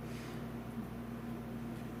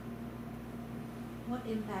 What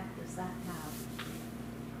impact does that have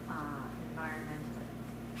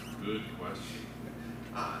environmentally? Good question.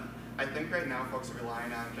 I think right now folks are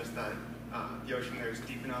relying on just that the ocean there is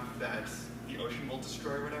deep enough that the ocean will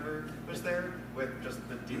destroy whatever was there with just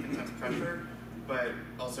the deep intense pressure, but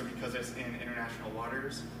also because it's in international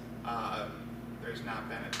waters, there's not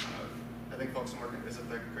been a ton of, I think folks are working, is it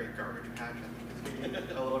the Great Garbage Patch? I think it's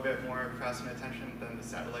getting a little bit more press and attention than the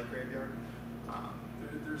satellite graveyard.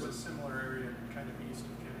 There's a similar area kind of east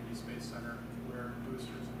of Kennedy Space Center where boosters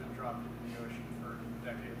have been dropped into the ocean for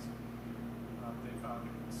decades. They found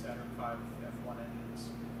Saturn V F1 engines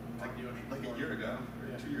on the ocean Like a floor. year ago, or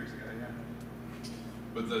Yeah. 2 years ago, yeah.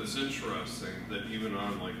 But that's interesting that even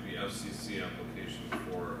on like the FCC application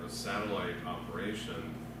for a satellite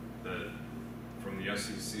operation, that from the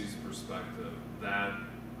FCC's perspective, that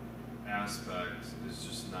aspect is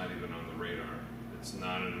just not even on the radar. It's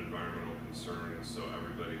not an environmental concern, and so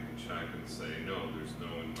everybody can check and say, no, there's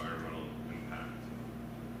no environmental impact.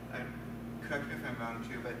 Correct me if I'm wrong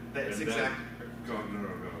too, but that's And exact. Go ahead.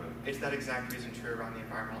 It's that exact reason true around the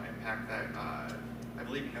environmental impact that I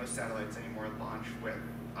believe no satellites anymore launch with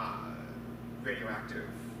radioactive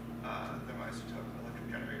thermoisotope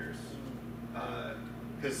electric generators,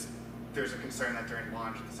 because there's a concern that during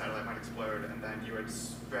launch the satellite might explode and then you would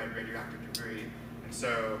spread radioactive debris. And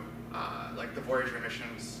so, like the Voyager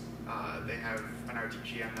missions, they have an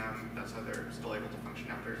RTG on them. That's how they're still able to function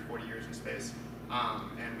after 40 years in space.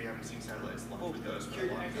 And we haven't seen satellites launch with those for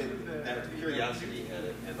a long time. Curiosity had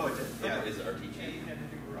it. And Oh, it did? Yeah, Okay. it is RTG. And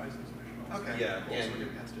the new Horizons mission also. Okay. Yeah, Cool. So we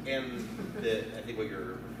get past it. and I think what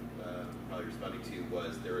you're probably responding to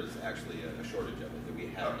was there was actually a shortage of it that we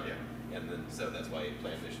had, Oh, yeah. and then so that's why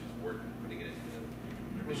planned missions weren't putting it into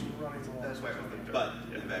the mission. Running along. That's why it was the But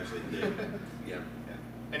they've actually did, yeah.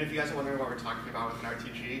 And if you guys are wondering what we're talking about with an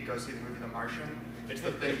RTG, go see the movie The Martian. It's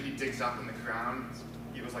the thing he digs up in the ground.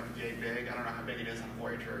 It was like yay big. I don't know how big it is on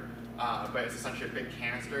Voyager, but it's essentially a big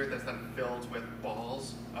canister that's then filled with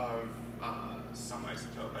balls of some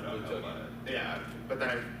isotope. I don't know. Yeah, but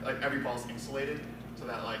then like every ball's insulated so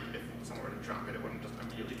that like if someone were to drop it, it wouldn't just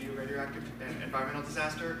immediately be a radioactive environmental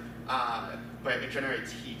disaster. But it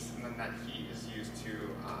generates heat, and then that heat is used to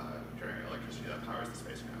generate electricity that powers the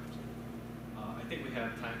spacecraft. I think we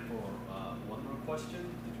have time for one more question.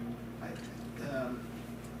 Did you?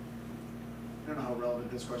 I don't know how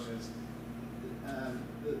relevant this question is.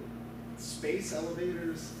 The space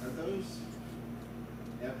elevators, are those,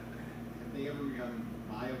 have they ever become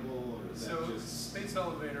viable, or is So that just? space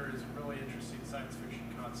elevator is a really interesting science fiction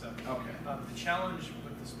concept. Okay. The challenge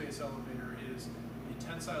with the space elevator is the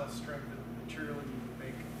tensile strength of the material you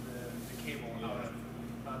make the cable out of,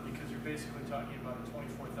 because you're basically talking about a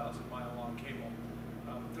 24,000 mile long cable.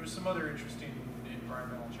 There's some other interesting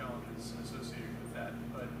environmental challenges associated with that,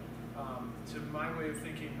 but to my way of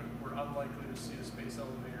thinking, we're unlikely to see a space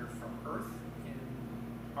elevator from Earth in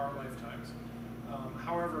our lifetimes.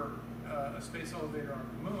 However, a space elevator on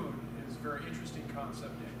the moon is a very interesting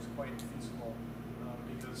concept and it's quite feasible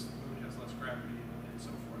because the moon has less gravity and so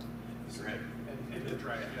forth. Drag. And the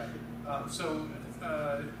drag, yeah. So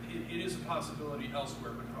it is a possibility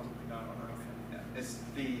elsewhere, but probably not on Earth. Yeah. It's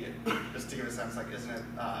the, just to give a sense, like, isn't it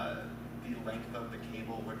the length of the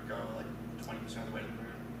cable would go like 20% of the way to the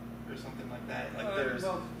moon or something like that? Like there's,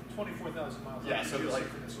 well, 24,000 miles. Yeah, so like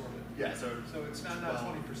from this orbit. Yeah, so it's not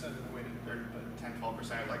 20% of the way to the moon, but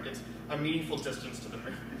 10-12%. Like it's a meaningful distance to the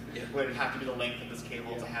moon. Yeah. Would have to be the length of this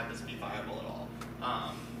cable to have this be viable at all.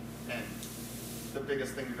 And the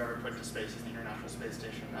biggest thing we've ever put into space is the International Space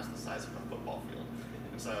Station. That's the size of a football field.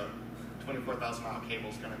 And so 24,000 mile cable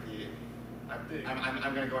is going to be.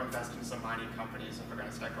 I'm going to go invest in some mining companies if we're going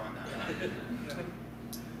to start going that way.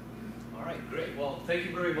 All right, great. Well, thank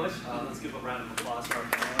you very much. Let's give a round of applause for our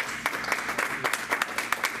panelists.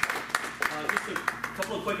 Just a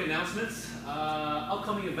couple of quick announcements.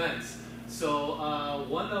 Upcoming events. So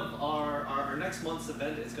one of our next month's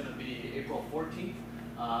event is going to be April 14th.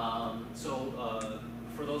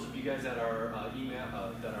 For those of you guys that are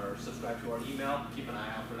that are subscribed to our email, keep an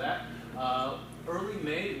eye out for that. Early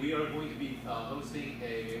May, we are going to be hosting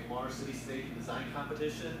a Mars City-State design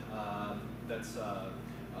competition. That's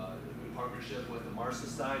in partnership with the Mars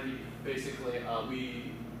Society. Basically,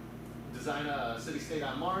 we design a city-state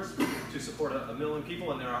on Mars to support 1 million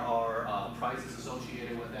people, and there are prizes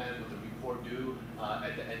associated with that, with a report due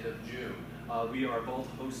at the end of June. We are both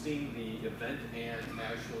hosting the event and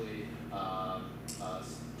actually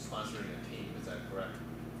sponsoring a team. Is that correct?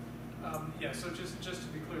 Yeah, so just to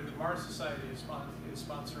be clear, the Mars Society is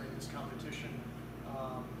sponsoring this competition.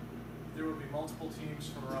 There will be multiple teams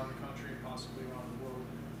from around the country and possibly around the world.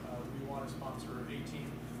 We want to sponsor a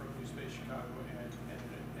team from New Space Chicago and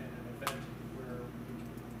an event where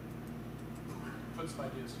we can put some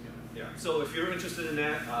ideas together. Yeah, so if you're interested in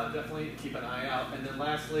that, definitely keep an eye out. And then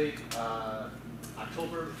lastly,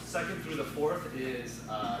 October 2nd through the 4th is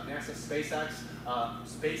NASA SpaceX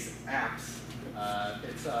Space Apps.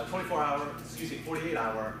 It's a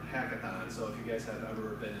 48-hour hackathon. So if you guys have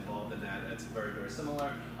ever been involved in that, it's very, very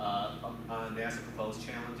similar. NASA proposed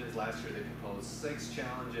challenges. Last year they proposed 6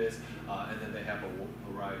 challenges, and then they have a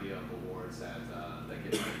variety of awards that they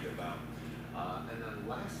get ready to give out. And then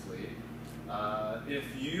lastly, if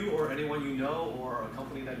you or anyone you know or a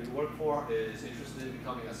company that you work for is interested in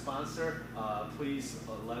becoming a sponsor, please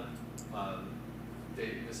let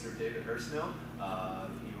Mr. David Hurst know.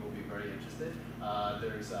 He will be very interested.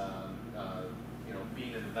 There's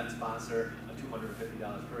being an event sponsor,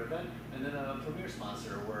 $250 per event, and then a premier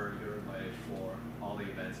sponsor where you're invited for all the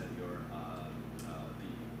events and your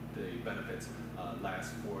the benefits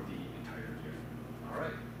last for the entire year. All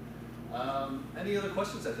right. Any other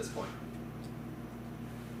questions at this point?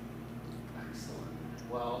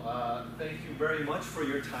 Well, thank you very much for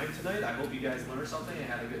your time tonight. I hope you guys learned something and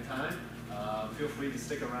had a good time. Feel free to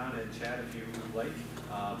stick around and chat if you like.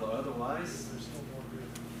 But otherwise, There's still more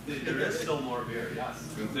beer. there is still more beer, yes.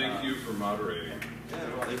 And thank you for moderating.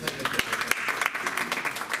 Yeah, well,